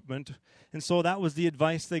on equipment, and so that was the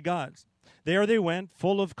advice they got. There they went,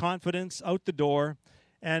 full of confidence, out the door,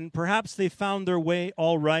 and perhaps they found their way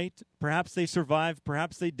all right. Perhaps they survived.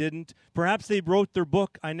 Perhaps they didn't. Perhaps they wrote their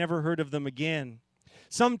book. I never heard of them again.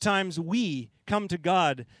 Sometimes we come to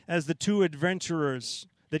God as the 2 adventurers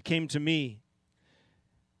that came to me.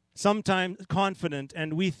 Sometimes confident,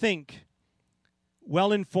 and we think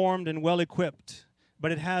well-informed and well-equipped.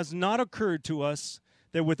 But it has not occurred to us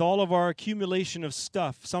that with all of our accumulation of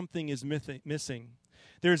stuff, something is missing.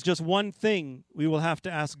 There's just one thing we will have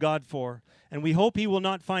to ask God for, and we hope He will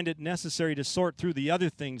not find it necessary to sort through the other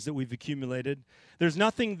things that we've accumulated. There's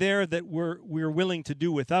nothing there that we're willing to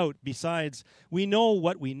do without. Besides, we know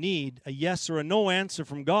what we need. A yes or a no answer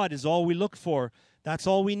from God is all we look for. That's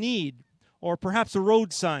all we need. Or perhaps a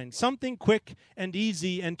road sign. Something quick and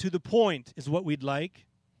easy and to the point is what we'd like.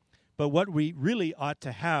 But what we really ought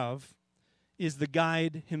to have is the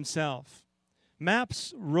guide himself.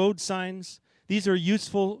 Maps, road signs, these are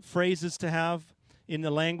useful phrases to have in the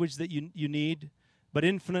language that you need, but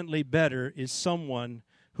infinitely better is someone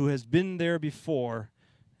who has been there before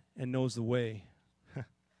and knows the way.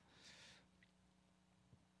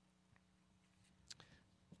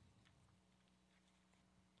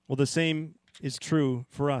 Well, the same is true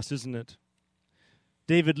for us, isn't it?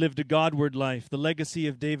 David lived a Godward life. The legacy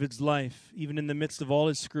of David's life, even in the midst of all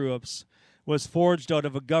his screw-ups, was forged out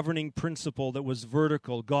of a governing principle that was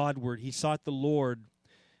vertical, Godward. He sought the Lord.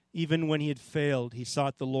 Even when he had failed, he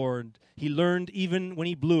sought the Lord. He learned, even when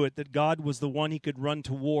he blew it, that God was the one he could run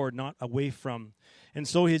toward, not away from. And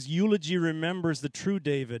so his eulogy remembers the true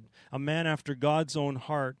David, a man after God's own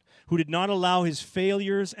heart, who did not allow his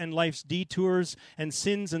failures and life's detours and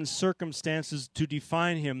sins and circumstances to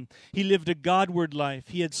define him. He lived a Godward life.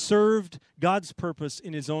 He had served God's purpose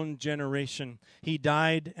in his own generation. He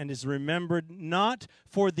died and is remembered not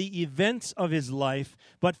for the events of his life,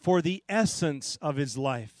 but for the essence of his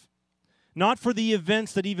life. Not for the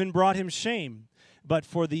events that even brought him shame, but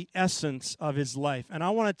for the essence of his life. And I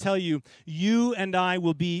want to tell you, you and I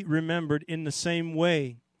will be remembered in the same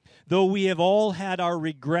way. Though we have all had our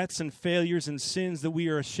regrets and failures and sins that we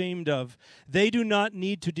are ashamed of, they do not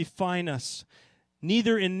need to define us,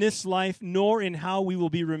 neither in this life nor in how we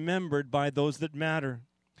will be remembered by those that matter.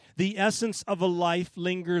 The essence of a life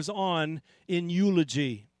lingers on in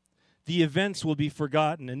eulogy. The events will be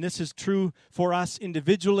forgotten, and this is true for us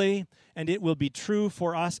individually, and it will be true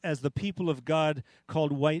for us as the people of God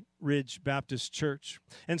called White Ridge Baptist Church.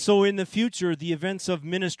 And so in the future, the events of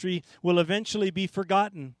ministry will eventually be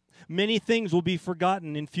forgotten. Many things will be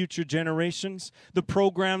forgotten in future generations. The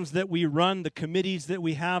programs that we run, the committees that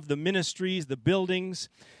we have, the ministries, the buildings.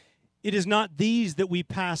 It is not these that we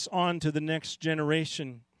pass on to the next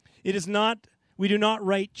generation. We do not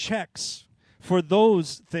write checks for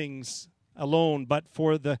those things alone, but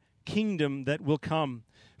for the kingdom that will come,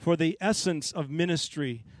 for the essence of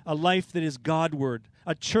ministry, a life that is Godward,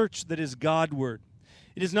 a church that is Godward.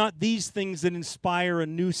 It is not these things that inspire a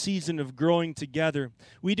new season of growing together.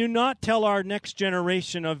 We do not tell our next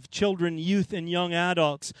generation of children, youth, and young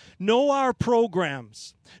adults, know our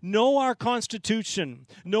programs, know our constitution,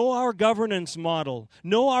 know our governance model,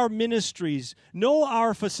 know our ministries, know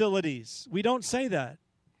our facilities. We don't say that.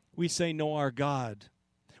 We say, know our God.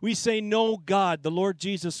 We say, know God, the Lord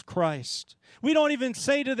Jesus Christ. We don't even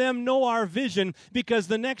say to them, know our vision, because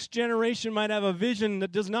the next generation might have a vision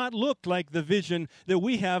that does not look like the vision that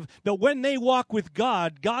we have. But when they walk with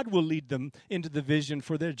God, God will lead them into the vision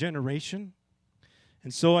for their generation.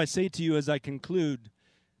 And so I say to you as I conclude,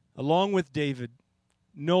 along with David,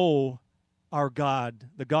 know our God,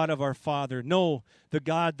 the God of our Father. Know the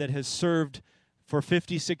God that has served for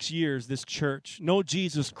 56 years, this church. Know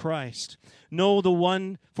Jesus Christ. Know the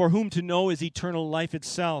one for whom to know is eternal life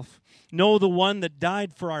itself. Know the one that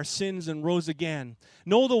died for our sins and rose again.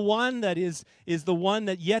 Know the one that is the one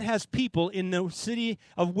that yet has people in the city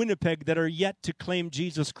of Winnipeg that are yet to claim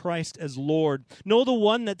Jesus Christ as Lord. Know the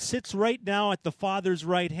one that sits right now at the Father's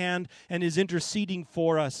right hand and is interceding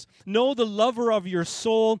for us. Know the lover of your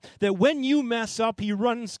soul, that when you mess up, he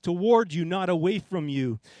runs toward you, not away from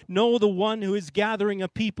you. Know the one who is gathering a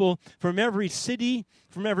people from every city,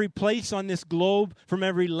 from every place on this globe, from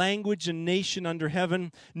every language and nation under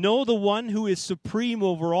heaven. Know the one who is supreme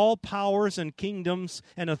over all powers and kingdoms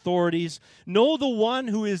and authorities. Know the one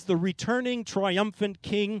who is the returning triumphant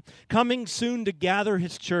King, coming soon to gather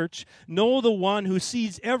his church. Know the one who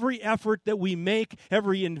sees every effort that we make,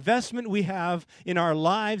 every investment we have in our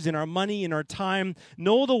lives, in our money, in our time.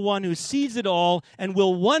 Know the one who sees it all and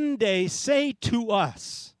will one day say to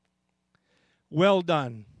us, "Well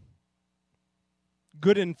done,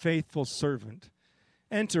 good and faithful servant.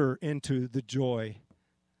 Enter into the joy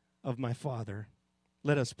of my Father."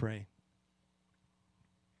 Let us pray.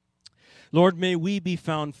 Lord, may we be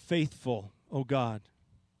found faithful, O God.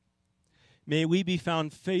 May we be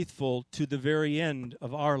found faithful to the very end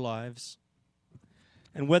of our lives.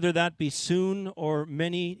 And whether that be soon or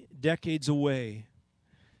many decades away,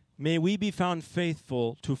 may we be found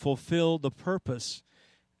faithful to fulfill the purpose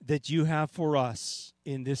that you have for us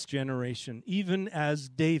in this generation, even as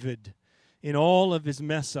David, in all of his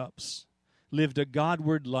mess-ups, lived a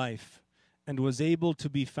Godward life and was able to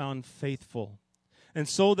be found faithful. And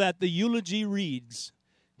so that the eulogy reads,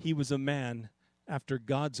 he was a man after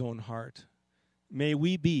God's own heart. May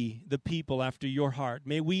we be the people after your heart.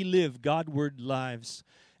 May we live Godward lives.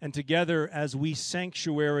 And together as we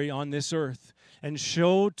sanctuary on this earth and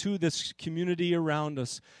show to this community around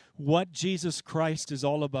us what Jesus Christ is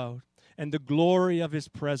all about and the glory of his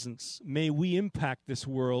presence, may we impact this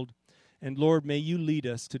world. And Lord, may you lead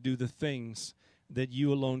us to do the things that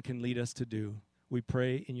you alone can lead us to do. We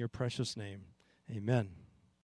pray in your precious name. Amen.